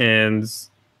 And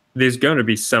there's going to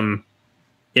be some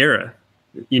error.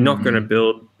 You're not going to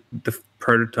build the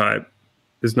prototype.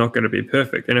 Is not going to be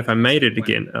perfect. And if I made it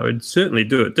again, I would certainly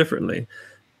do it differently.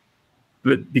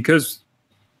 But because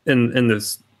in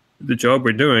the job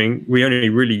we're doing, we only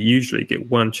really usually get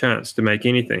one chance to make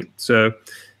anything. So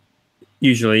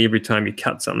usually every time you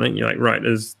cut something, you're like, right,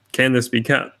 can this be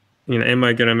cut? Am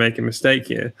I going to make a mistake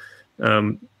here?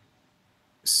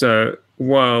 So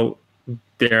while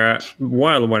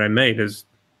what I made is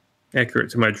accurate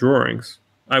to my drawings,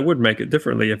 I would make it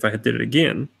differently if I did it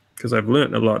again, because I've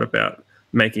learned a lot about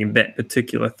making that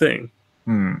particular thing.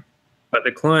 But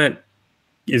the client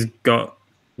has got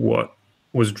what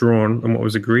was drawn and what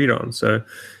was agreed on. So,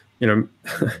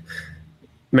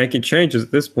 making changes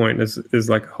at this point is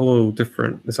like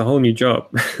it's a whole new job.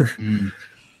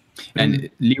 And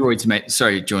Leroy's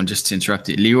sorry, John, just to interrupt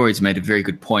you. Leroy's made a very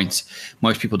good point.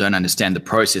 Most people don't understand the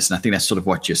process. And I think that's sort of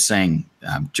what you're saying,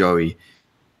 Joey.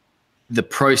 The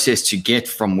process to get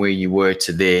from where you were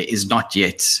to there is not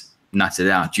yet nutted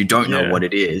out. You don't know what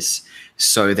it is.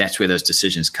 So that's where those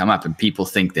decisions come up. And people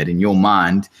think that in your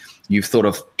mind, you've thought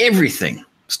of everything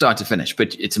start to finish,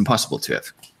 but it's impossible to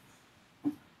have.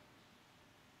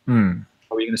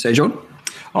 What were you going to say, John?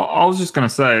 I was just going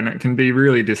to say, and it can be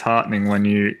really disheartening when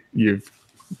you've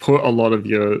put a lot of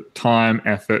your time,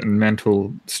 effort, and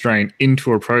mental strain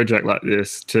into a project like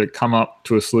this to come up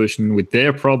to a solution with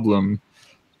their problem,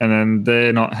 and then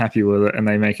they're not happy with it, and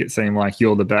they make it seem like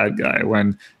you're the bad guy,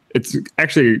 when it's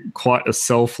actually quite a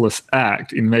selfless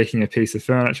act in making a piece of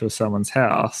furniture for someone's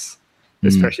house,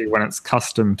 especially when it's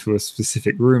custom to a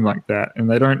specific room like that, and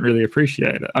they don't really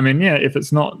appreciate it. I mean, yeah, if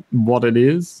it's not what it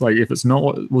is, like if it's not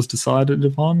what was decided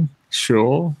upon,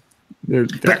 sure,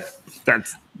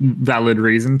 that's valid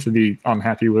reason to be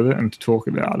unhappy with it and to talk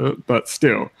about it. But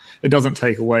still, it doesn't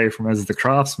take away from, as the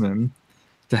craftsman,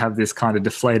 to have this kind of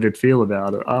deflated feel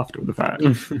about it after the fact.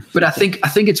 But I think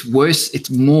it's worse.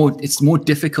 It's more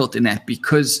difficult in that,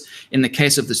 because in the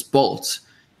case of this bolt,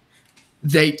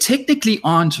 they technically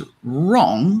aren't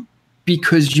wrong,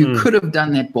 because you could have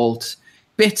done that bolt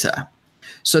better.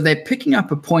 So they're picking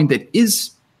up a point that is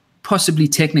possibly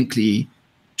technically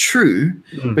true,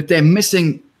 but they're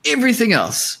missing everything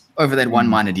else over that one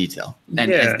minor detail.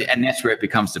 And that's where it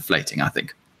becomes deflating, I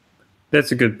think.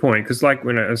 That's a good point, because like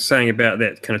when I was saying about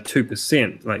that kind of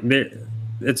 2%, like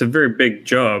it's a very big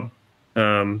job,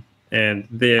 and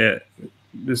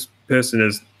this person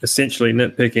is essentially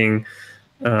nitpicking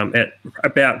at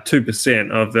about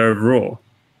 2% of the overall,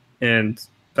 and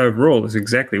overall is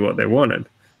exactly what they wanted.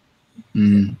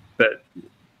 But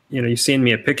you send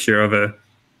me a picture of a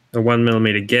 1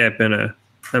 millimeter gap in a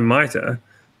mitre,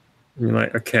 and you're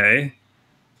like, okay,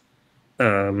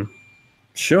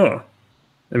 sure.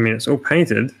 I mean, it's all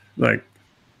painted. Like,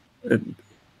 I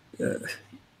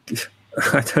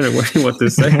don't know what to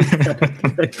say.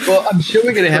 Well, I'm sure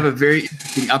we're going to have a very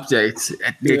interesting update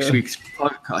at next week's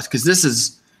podcast, because this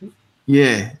is,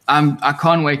 I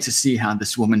can't wait to see how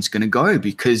this woman's going to go,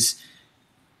 because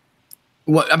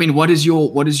what is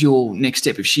your next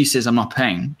step? If she says I'm not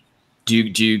paying, do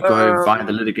you go via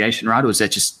the litigation route, or is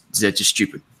that just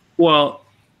stupid? Well,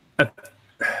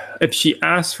 if she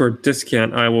asks for a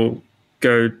discount, I will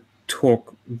go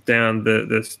talk down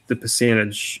the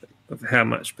percentage of how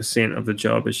much percent of the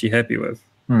job is she happy with.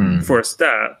 For a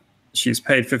start, she's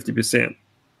paid 50%.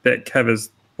 That covers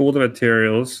all the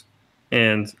materials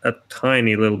and a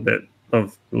tiny little bit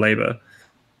of labor.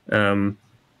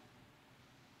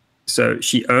 So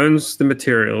she owns the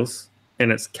materials,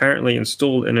 and it's currently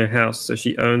installed in her house, so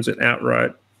she owns it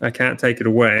outright. I can't take it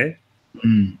away.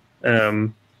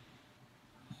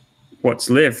 What's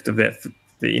left of that,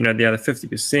 the other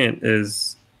 50%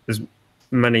 is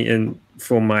money in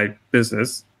for my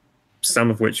business, some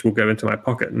of which will go into my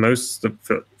pocket. Most of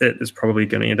it is probably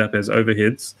going to end up as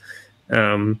overheads.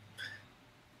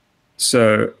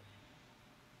 So,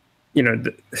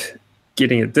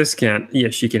 getting a discount,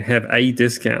 yes, she can have a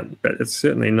discount, but it's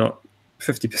certainly not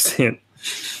 50%.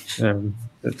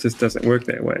 It just doesn't work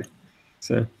that way.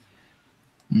 So,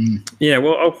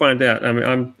 well, I'll find out. I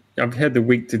mean, I've had the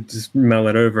week to just mull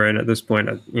it over, and at this point,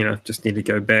 I just need to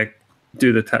go back,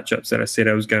 do the touch-ups that I said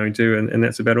I was going to, and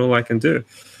that's about all I can do.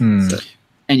 So.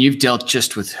 And you've dealt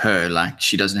just with her, like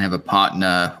she doesn't have a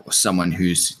partner or someone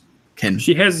who's can.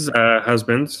 She has a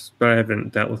husband, but I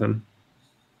haven't dealt with him.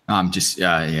 I guess,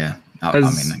 yeah.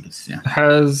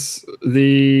 Has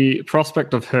the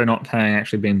prospect of her not paying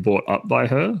actually been brought up by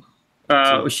her?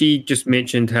 She just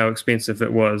mentioned how expensive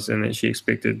it was, and that she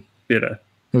expected better.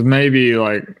 Because maybe,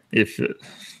 if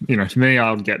to me,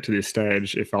 I would get to this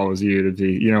stage if I was you to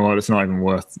be, it's not even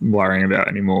worth worrying about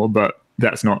anymore. But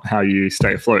that's not how you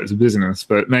stay afloat as a business.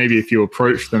 But maybe if you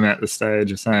approach them at the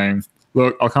stage of saying,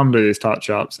 look, I'll come do these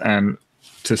touch-ups, and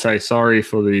to say sorry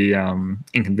for the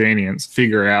inconvenience,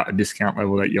 figure out a discount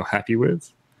level that you're happy with,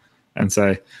 and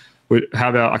say, how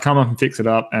about I come up and fix it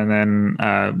up, and then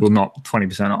we'll knock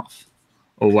 20% off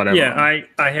or whatever. Yeah,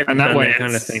 I have done that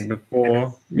kind of thing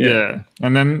before. Yeah,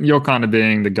 and then you're kind of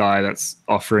being the guy that's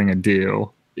offering a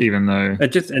deal, even though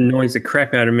it just annoys the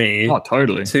crap out of me. Oh,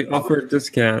 totally. To offer a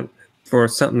discount for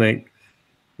something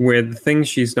where the things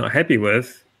she's not happy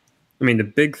with, I mean, the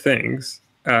big things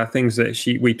are things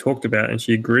that we talked about and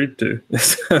she agreed to.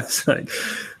 So it's like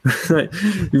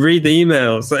read the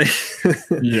emails.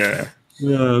 Yeah.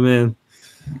 Oh, man.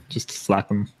 Just slap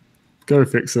them. Go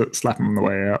fix it, slap them on the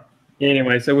way out.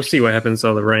 Anyway, so we'll see what happens.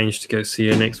 I'll arrange to go see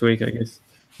her next week, I guess.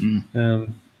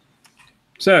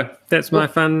 So that's my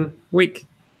fun week.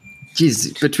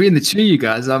 Jeez, between the two of you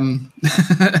guys,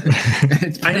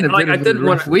 it's been a bit of a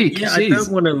rough week. Yeah, I don't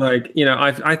want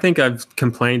to I think I've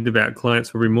complained about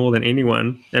clients probably more than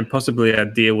anyone, and possibly I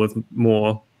deal with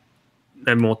more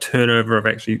turnover of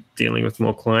actually dealing with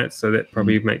more clients, so that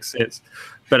probably makes sense.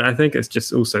 But I think it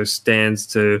just also stands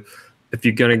to, if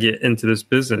you're going to get into this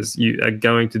business, you are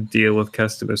going to deal with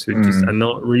customers who just are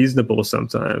not reasonable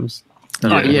sometimes.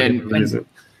 And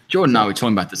Jordan and I were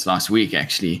talking about this last week,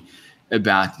 actually,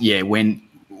 about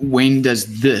when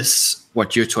does this,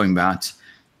 what you're talking about,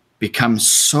 become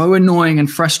so annoying and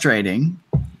frustrating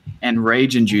and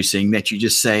rage inducing that you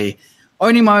just say,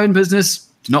 owning my own business,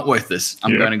 it's not worth this.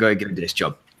 I'm going to go get a desk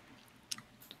job.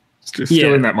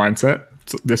 Still in that mindset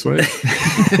this week.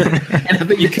 And I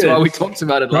think that's why we talked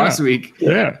about it last week.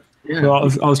 Yeah. Well,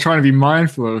 I was trying to be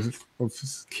mindful of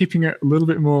keeping it a little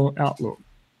bit more outlook.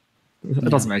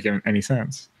 It doesn't make any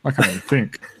sense. I can't even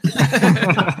think.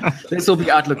 Let's all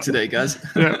be Outlook today, guys.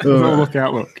 Yeah, let's all look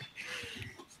Outlook.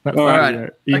 All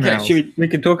right. Okay, we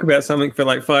can talk about something for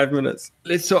like 5 minutes.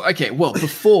 Let's talk. Okay, well,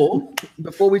 before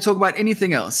we talk about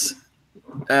anything else,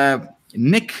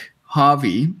 Nick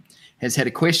Harvey has had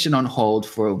a question on hold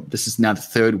for, this is now the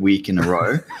third week in a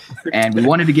row. And we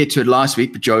wanted to get to it last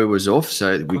week, but Joey was off,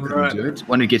 so we couldn't do it.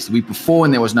 Wanted to get to the week before,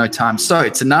 and there was no time. So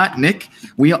tonight, Nick,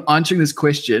 we are answering this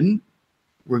question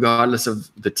regardless of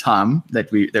the time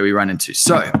that we run into.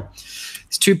 So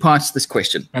there's two parts to this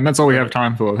question. And that's all we have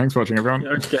time for. Thanks for watching, everyone.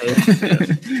 Okay.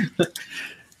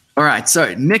 All right.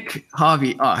 So Nick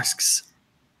Harvey asks,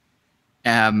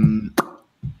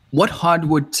 what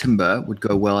hardwood timber would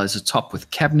go well as a top with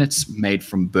cabinets made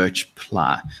from birch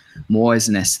ply? More as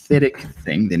an aesthetic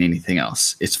thing than anything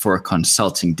else. It's for a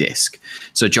consulting desk.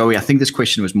 So Joey, I think this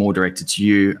question was more directed to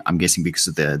you. I'm guessing because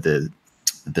of the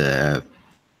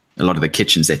a lot of the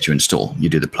kitchens that you install, you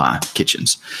do the ply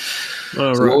kitchens.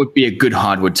 Oh, So right. what would be a good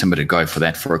hardwood timber to go for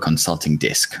that for a consulting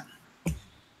desk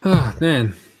Oh,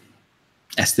 man.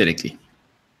 aesthetically?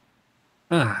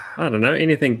 I don't know.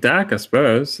 Anything dark, I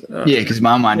suppose. Yeah, because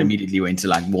my mind immediately went to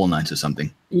like walnut or something.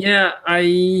 Yeah,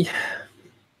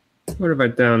 what have I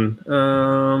done?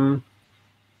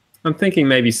 I'm thinking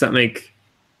maybe something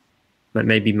like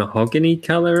maybe mahogany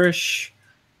colorish,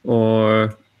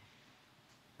 or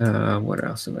what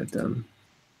else have I done?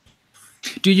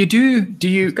 Do you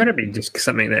It's got to be just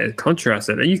something that contrasts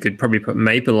it. You could probably put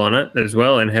maple on it as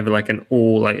well and have like an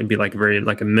it'd be like very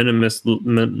like a minimalist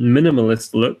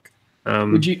look.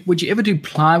 would you ever do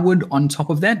plywood on top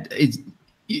of that?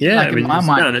 Yeah, like I in mean, my it's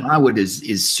mind, done. plywood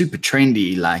is super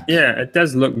trendy. Like Yeah, it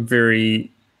does look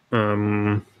very what's the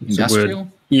word?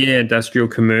 industrial, Yeah, industrial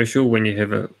commercial when you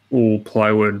have a all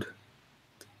plywood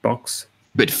box.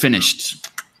 but finished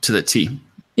to the T.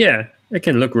 Yeah, it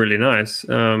can look really nice.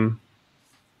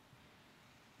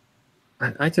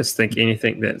 I just think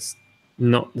anything that's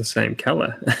not the same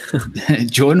color.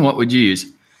 Jordan, what would you use?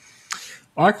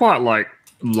 I quite like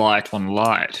light on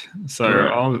light. So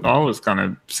I was going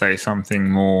to say something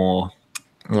more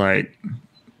like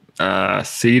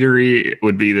cedary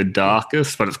would be the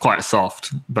darkest, but it's quite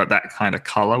soft. But that kind of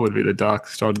color would be the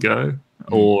darkest I'd go.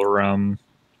 Or,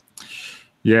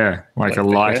 yeah, like a Vic Ash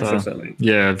or lighter. something.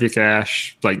 Yeah, Vic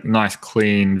Ash, like nice,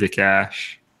 clean Vic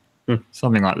Ash.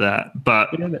 Something like that.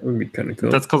 But Yeah, that would be kind of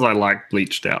cool. that's because I like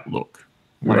bleached out look.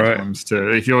 When Right. it comes to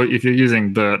if you're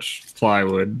using birch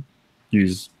plywood,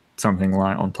 use something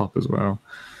light on top as well.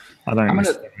 I don't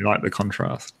necessarily like the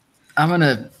contrast. I'm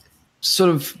gonna sort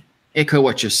of echo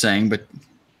what you're saying, but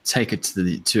take it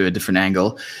to a different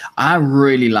angle. I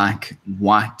really like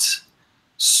white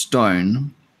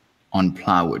stone on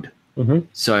plywood. Mhm.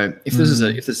 So if this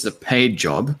is a paid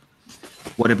job,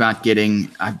 what about getting?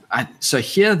 So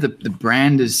here the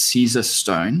brand is Caesar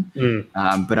Stone,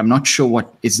 but I'm not sure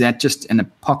what is that. Just an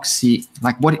epoxy?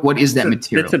 Like what is that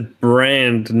material? That's a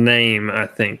brand name, I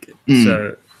think.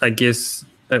 So I guess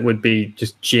it would be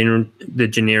just the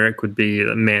generic would be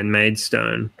a man-made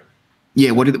stone.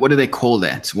 Yeah, what do they call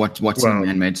that? What's a Well,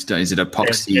 man-made stone? Is it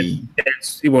epoxy?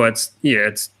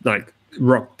 It's like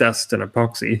rock dust and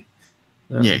epoxy.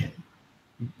 Yeah,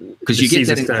 because you get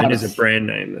Caesar that in stone quite is a brand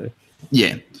name though.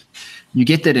 yeah, you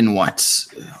get that in what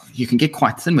you can get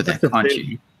quite thin with that, can't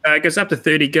you? It goes up to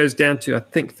 30, goes down to I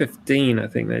think 15. I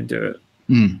think they do it.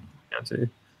 Down to.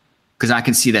 Because I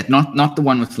can see that not the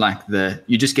one with like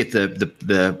you just get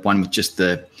the one with just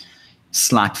the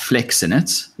slight flex in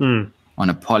it on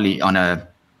a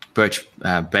birch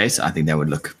base. I think that would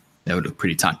look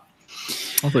pretty tight.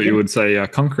 I thought you would say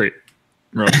concrete.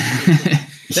 Right.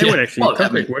 That would actually Well,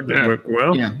 concrete would work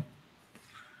well. Yeah,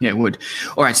 it would.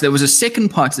 All right, so there was a second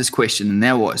part to this question, and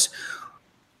there was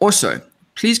also,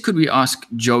 please could we ask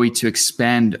Joey to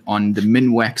expand on the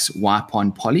Minwax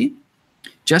wipe-on poly,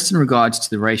 just in regards to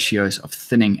the ratios of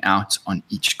thinning out on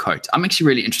each coat. I'm actually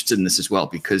really interested in this as well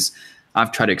because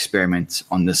I've tried to experiment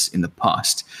on this in the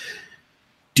past.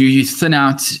 Do you thin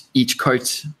out each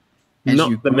coat as Not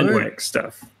you the go? Minwax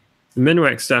stuff. The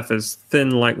Minwax stuff is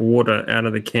thin like water out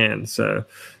of the can, so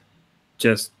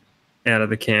just out of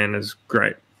the can is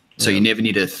great. So you never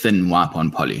need a thin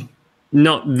wipe-on poly.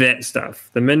 Not that stuff.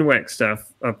 The Minwax stuff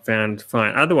I've found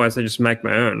fine. Otherwise, I just make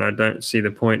my own. I don't see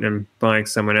the point in buying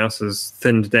someone else's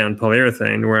thinned down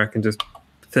polyurethane where I can just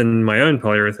thin my own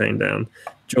polyurethane down.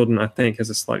 Jordan, I think, has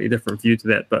a slightly different view to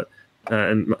that, but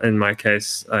in my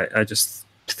case, I just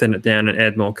thin it down and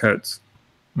add more coats.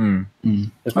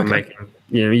 If I'm making,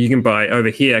 you can buy over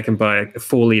here. I can buy a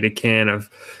 4-liter can of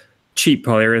cheap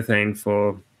polyurethane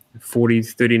for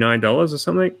 $39 or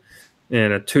something,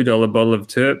 and a $2 bottle of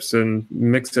Terps, and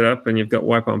mix it up, and you've got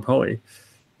wipe-on poly,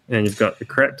 and you've got a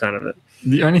crap ton of it.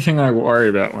 The only thing I worry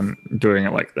about when doing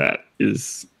it like that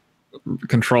is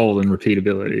control and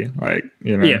repeatability. Like,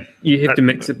 Yeah, you have to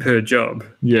mix it per job.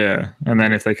 Yeah, and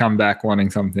then if they come back wanting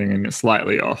something and it's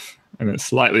slightly off and it's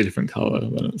slightly different color,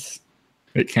 then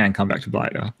it can come back to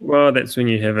bite you. Well, that's when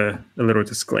you have a little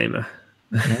disclaimer.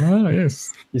 Oh,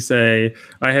 yes. You say,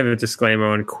 I have a disclaimer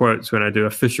on quotes when I do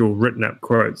official written up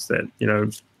quotes that,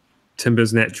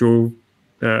 timber's natural,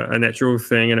 a natural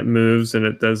thing, and it moves and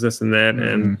it does this and that.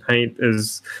 And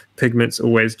pigments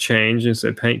always change. And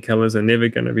so paint colors are never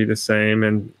going to be the same.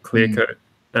 And clear coat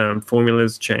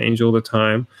formulas change all the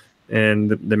time,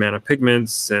 and the amount of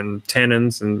pigments and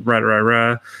tannins and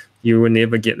rah, you will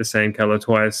never get the same color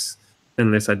twice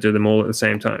unless I do them all at the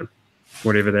same time,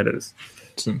 whatever that is.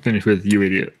 So finish with you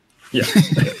idiot. Yeah.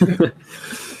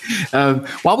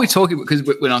 While we're talking, because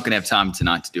we're not going to have time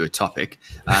tonight to do a topic,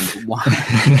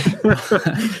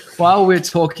 while we're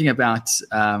talking about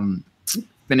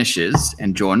finishes,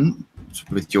 and John,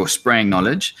 with your spraying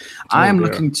knowledge, I am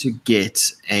looking to get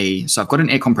so I've got an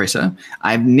air compressor.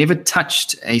 I've never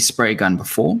touched a spray gun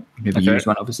before. Never used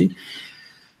one, obviously.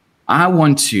 I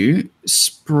want to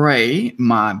spray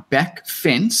my back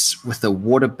fence with a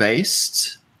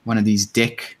water-based, one of these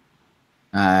deck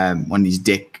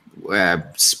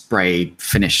spray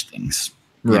finish things.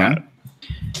 Right. Know?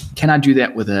 Can I do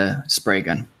that with a spray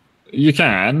gun? You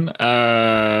can.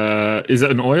 Is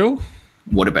it an oil?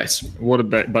 Water-based.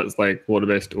 But it's like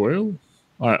water-based oil?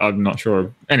 I'm not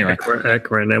sure. Anyway.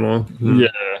 Aqua enamel.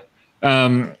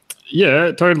 Yeah.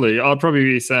 Yeah, totally. I'll probably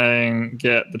be saying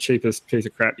get the cheapest piece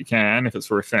of crap you can if it's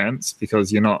for a fence,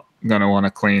 because you're not going to want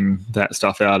to clean that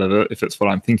stuff out of it if it's what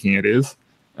I'm thinking it is.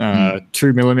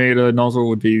 2 millimeter nozzle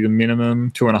would be the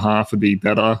minimum. 2.5 would be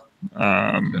better.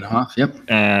 2.5, yep.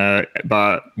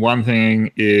 But one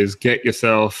thing is get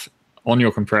yourself on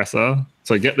your compressor.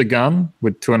 So get the gun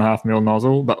with 2.5 mil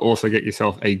nozzle, but also get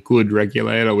yourself a good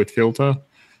regulator with filter,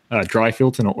 dry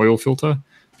filter, not oil filter,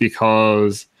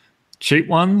 because cheap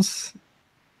ones,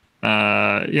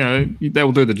 they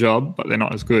will do the job, but they're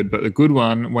not as good. But the good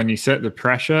one, when you set the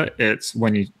pressure, it's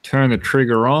when you turn the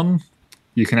trigger on,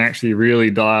 you can actually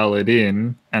really dial it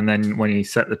in. And then when you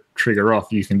set the trigger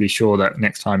off, you can be sure that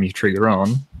next time you trigger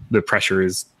on, the pressure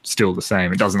is still the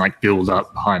same. It doesn't like build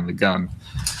up behind the gun.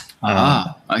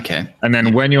 Okay. And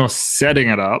then when you're setting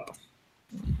it up,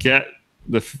 get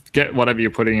whatever you're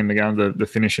putting in the gun, the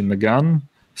finish in the gun,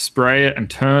 spray it and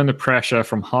turn the pressure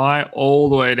from high all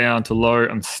the way down to low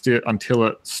until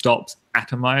it stops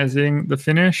atomizing the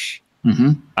finish,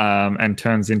 and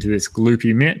turns into this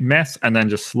gloopy mess, and then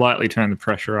just slightly turn the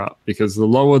pressure up, because the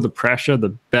lower the pressure, the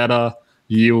better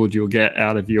yield you'll get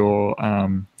out of your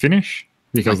finish,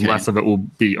 because less of it will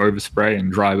be overspray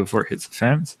and dry before it hits the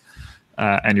fence,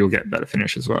 and you'll get better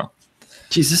finish as well.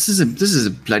 Geez, this is a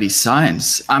bloody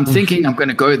science. I'm thinking I'm going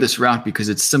to go this route because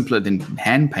it's simpler than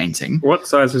hand painting. What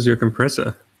size is your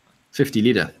compressor? 50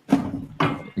 liter.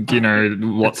 Do you know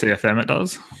what CFM it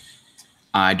does?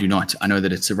 I do not. I know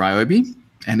that it's a Ryobi,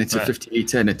 and it's a 50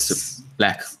 liter, and it's a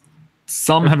black.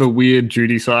 Some have a weird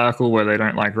duty cycle where they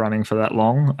don't like running for that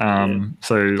long.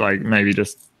 So like maybe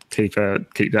just keep that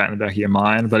in the back of your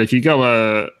mind. But if you go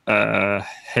a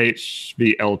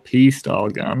HVLP style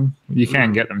gun, you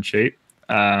can get them cheap.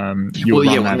 You'll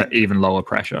run that at even lower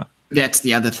pressure. That's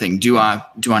the other thing. Do I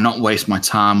not waste my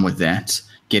time with that?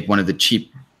 Get one of the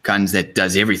cheap guns that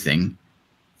does everything,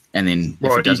 and then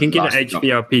you can get an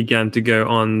HVLP gun to go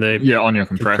on on your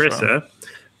compressor.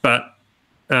 But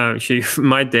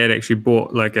my dad actually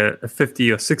bought like a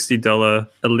 $50 or $60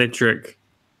 electric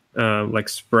like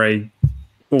spray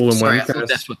all in one. I thought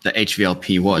that's what the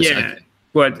HVLP was. Yeah. Okay.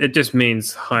 Well, it just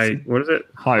means high. What is it?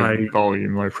 High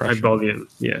volume, low pressure. High volume.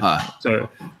 Yeah. So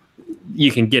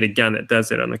you can get a gun that does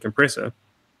that on the compressor,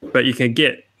 but you can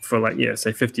get for like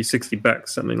say $50-$60,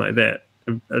 something like that,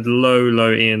 a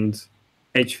low end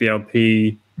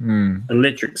HVLP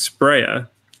electric sprayer.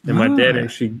 And my dad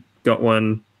actually got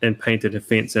one and painted a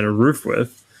fence and a roof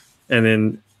with. And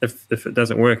then if it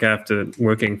doesn't work after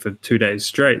working for 2 days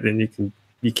straight, then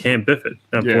you can biff it.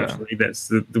 Unfortunately, that's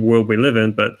the world we live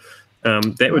in. But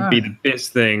that would be the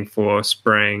best thing for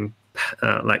spraying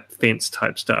like fence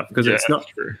type stuff, because it's not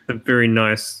a very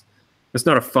nice, it's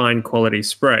not a fine quality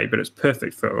spray, but it's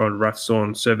perfect for on rough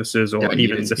sawn surfaces or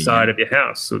even the side of your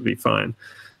house would be fine.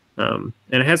 And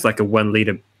it has like a 1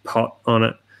 liter pot on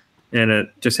it, and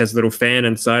it just has a little fan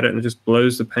inside it, and it just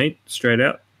blows the paint straight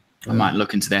out. I might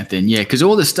look into that then. Yeah, because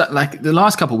all this stuff, like the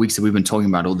last couple of weeks that we've been talking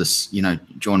about all this,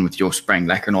 John, with your spraying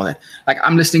lacquer and all that, like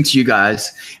I'm listening to you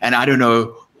guys and I don't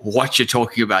know what you're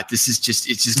talking about. It's just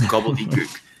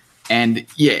gobbledygook. And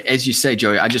yeah, as you say,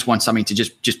 Joey, I just want something to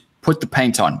just put the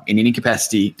paint on in any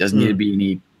capacity. Doesn't need to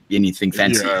be anything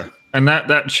fancy. Yeah. And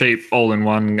that cheap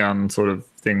all-in-one gun sort of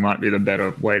thing might be the better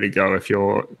way to go if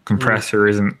your compressor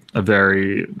isn't a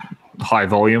very high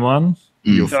volume one.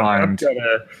 You'll find... I've got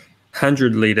a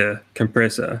 100 liter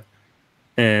compressor,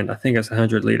 and I think it's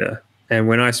 100 liter. And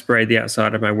when I sprayed the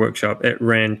outside of my workshop, it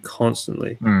ran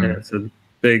constantly. And it's a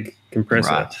big compressor.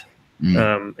 Right.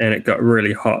 And it got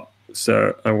really hot.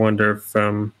 So I wonder if,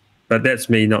 but that's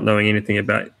me not knowing anything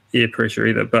about air pressure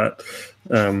either. But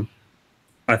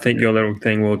I think your little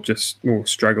thing will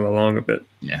struggle along a bit.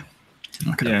 Yeah.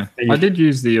 Okay. Yeah, I did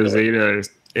use the Ozito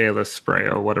airless spray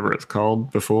or whatever it's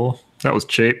called before. That was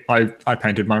cheap. I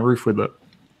painted my roof with it.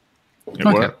 It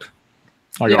worked.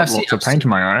 I got lots of paint in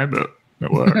my eye, but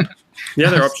it worked. The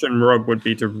other option, Rob, would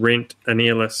be to rent an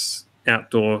airless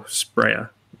outdoor sprayer.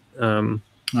 You're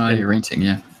renting,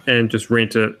 yeah. And just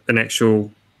rent an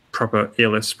actual proper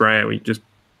airless sprayer where you just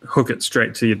hook it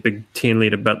straight to your big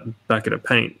 10-litre bucket of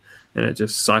paint, and it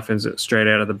just siphons it straight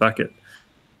out of the bucket.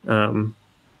 And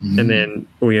then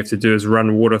all you have to do is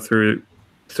run water through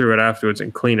it afterwards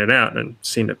and clean it out and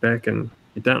send it back, and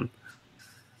you're done.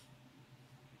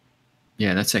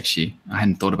 Yeah, that's actually, I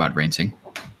hadn't thought about renting.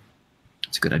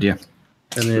 It's a good idea.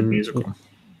 And then musical.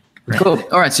 Cool.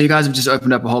 All right, so you guys have just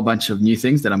opened up a whole bunch of new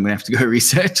things that I'm going to have to go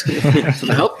research for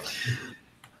the help.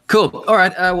 Cool. All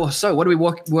right. So what do we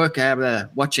watching?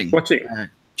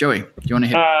 Joey, do you want to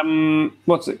hit?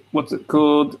 What's it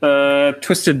called?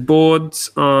 Twisted Boards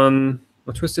on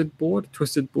Twisted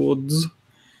Boards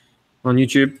on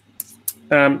YouTube.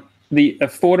 The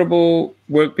affordable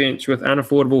workbench with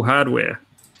unaffordable hardware.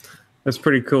 That's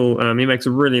pretty cool. He makes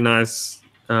a really nice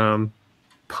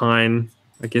pine.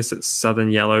 I guess it's southern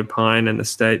yellow pine in the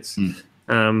States.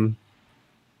 Yeah,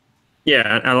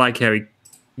 I like how he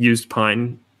used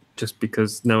pine just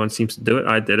because no one seems to do it.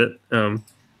 I did it.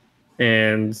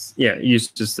 And yeah,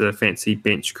 used just the fancy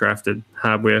bench crafted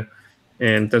hardware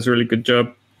and does a really good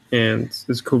job. And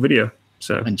it's a cool video.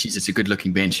 So, and geez, it's a good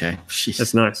looking bench, eh? Jeez.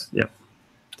 That's nice. Yeah.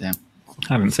 Damn.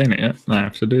 I haven't seen it yet. I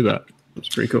have to do that. It's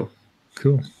pretty cool.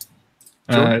 Cool.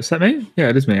 Is that me? Yeah,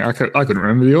 it is me. I couldn't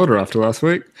remember the order after last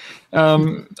week.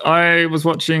 I was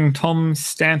watching Tom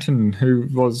Stanton, who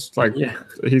was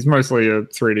he's mostly a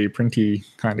 3D printy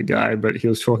kind of guy, but he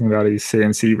was talking about his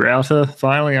CNC router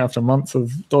finally after months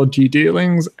of dodgy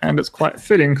dealings, and it's quite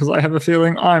fitting because I have a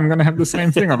feeling I'm going to have the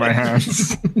same thing on my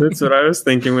hands. That's what I was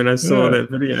thinking when I saw that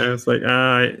video. I was like,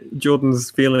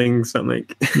 Jordan's feeling something.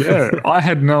 Yeah, I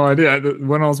had no idea.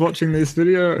 When I was watching this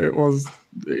video, it was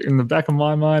in the back of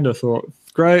my mind, I thought,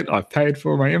 great, I've paid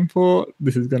for my import.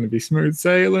 This is going to be smooth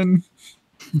sailing.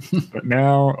 But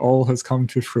now all has come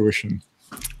to fruition.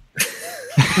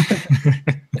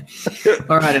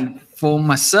 All right, and for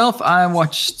myself, I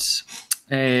watched.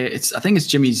 I think it's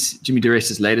Jimmy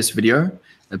DeResta's latest video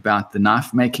about the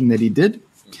knife making that he did.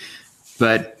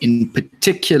 But in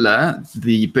particular,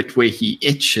 the bit where he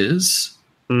etches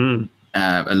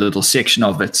a little section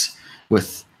of it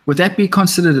with. Would that be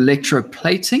considered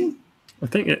electroplating? I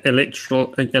think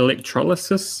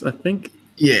electrolysis, I think.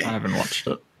 Yeah. I haven't watched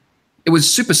it. It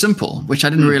was super simple, which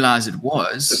I didn't realize it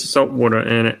was. Just salt water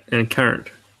and current.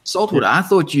 Salt water. I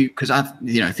thought because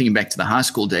thinking back to the high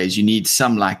school days, you need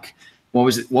some what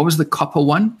was it? What was the copper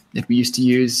one that we used to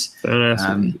use?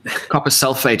 Copper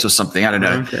sulfate or something. I don't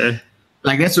know. Okay.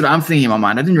 That's what I'm thinking in my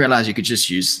mind. I didn't realize you could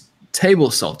just use table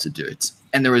salt to do it.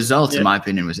 And the result, in my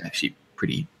opinion, was actually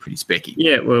pretty specky.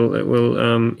 Yeah, it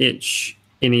will etch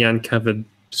any uncovered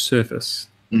surface.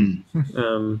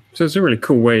 So it's a really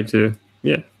cool way to,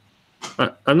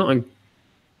 I'm not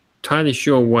entirely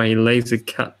sure why he laser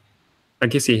cut. I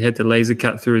guess he had to laser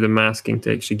cut through the masking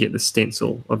to actually get the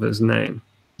stencil of his name.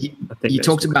 He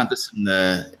talked about this in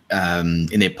their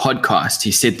podcast.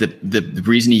 He said that the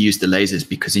reason he used the lasers is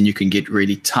because then you can get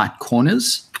really tight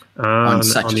corners on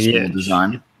such a small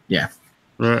design. Yeah.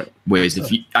 Right. Whereas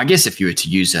if you were to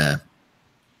use a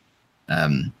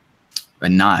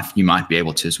knife, you might be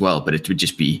able to as well, but it would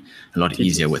just be a lot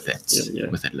easier with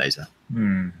that laser.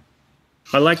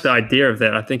 I like the idea of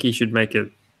that. I think he should make a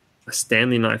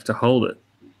Stanley knife to hold it.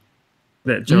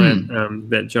 That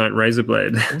giant razor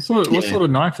blade. What sort of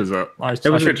knife is it? It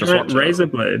was a giant razor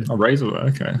blade. A razor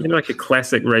blade, okay. Like a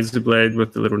classic razor blade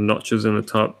with the little notches in the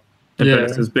top. But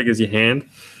it's as big as your hand.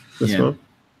 This one.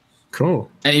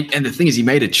 Cool. And the thing is, he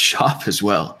made it sharp as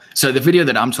well. So the video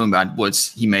that I'm talking about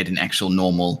was he made an actual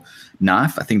normal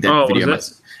knife. I think that video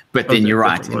was. But then you're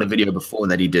right. In the video before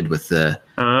that he did with the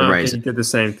razor. He did the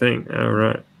same thing. Oh,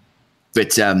 right.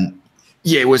 But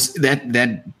it was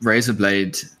that razor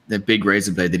blade, that big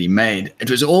razor blade that he made.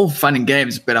 It was all fun and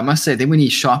games. But I must say, then when he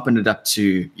sharpened it up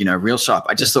to real sharp,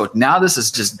 I just thought, now this is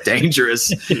just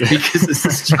dangerous because it's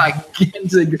this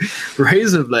gigantic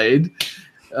razor blade.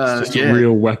 It's just a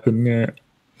real weapon,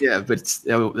 Yeah, but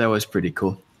that was pretty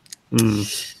cool.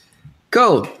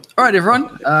 Cool. All right,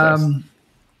 everyone.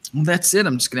 Well, that's it.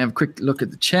 I'm just going to have a quick look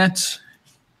at the chat.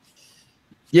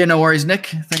 Yeah, no worries, Nick.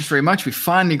 Thanks very much. We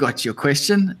finally got your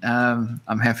question.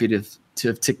 I'm happy to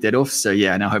have ticked that off. So,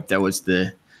 and I hope that was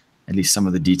at least some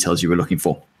of the details you were looking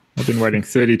for. I've been waiting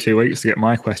 32 weeks to get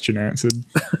my question answered.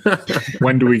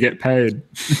 When do we get paid?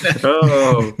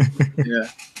 Oh, yeah.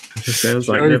 Sounds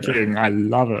like joking. I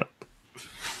love it.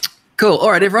 Cool.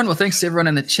 All right, everyone. Well, thanks to everyone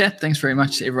in the chat. Thanks very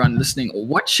much to everyone listening or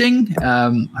watching.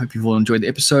 Hope you've all enjoyed the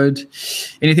episode.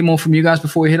 Anything more from you guys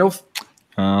before we head off?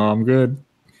 I'm good.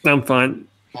 I'm fine.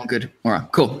 All good. All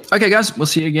right, cool. Okay, guys. We'll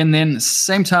see you again then,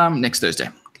 same time next Thursday.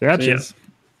 Catches.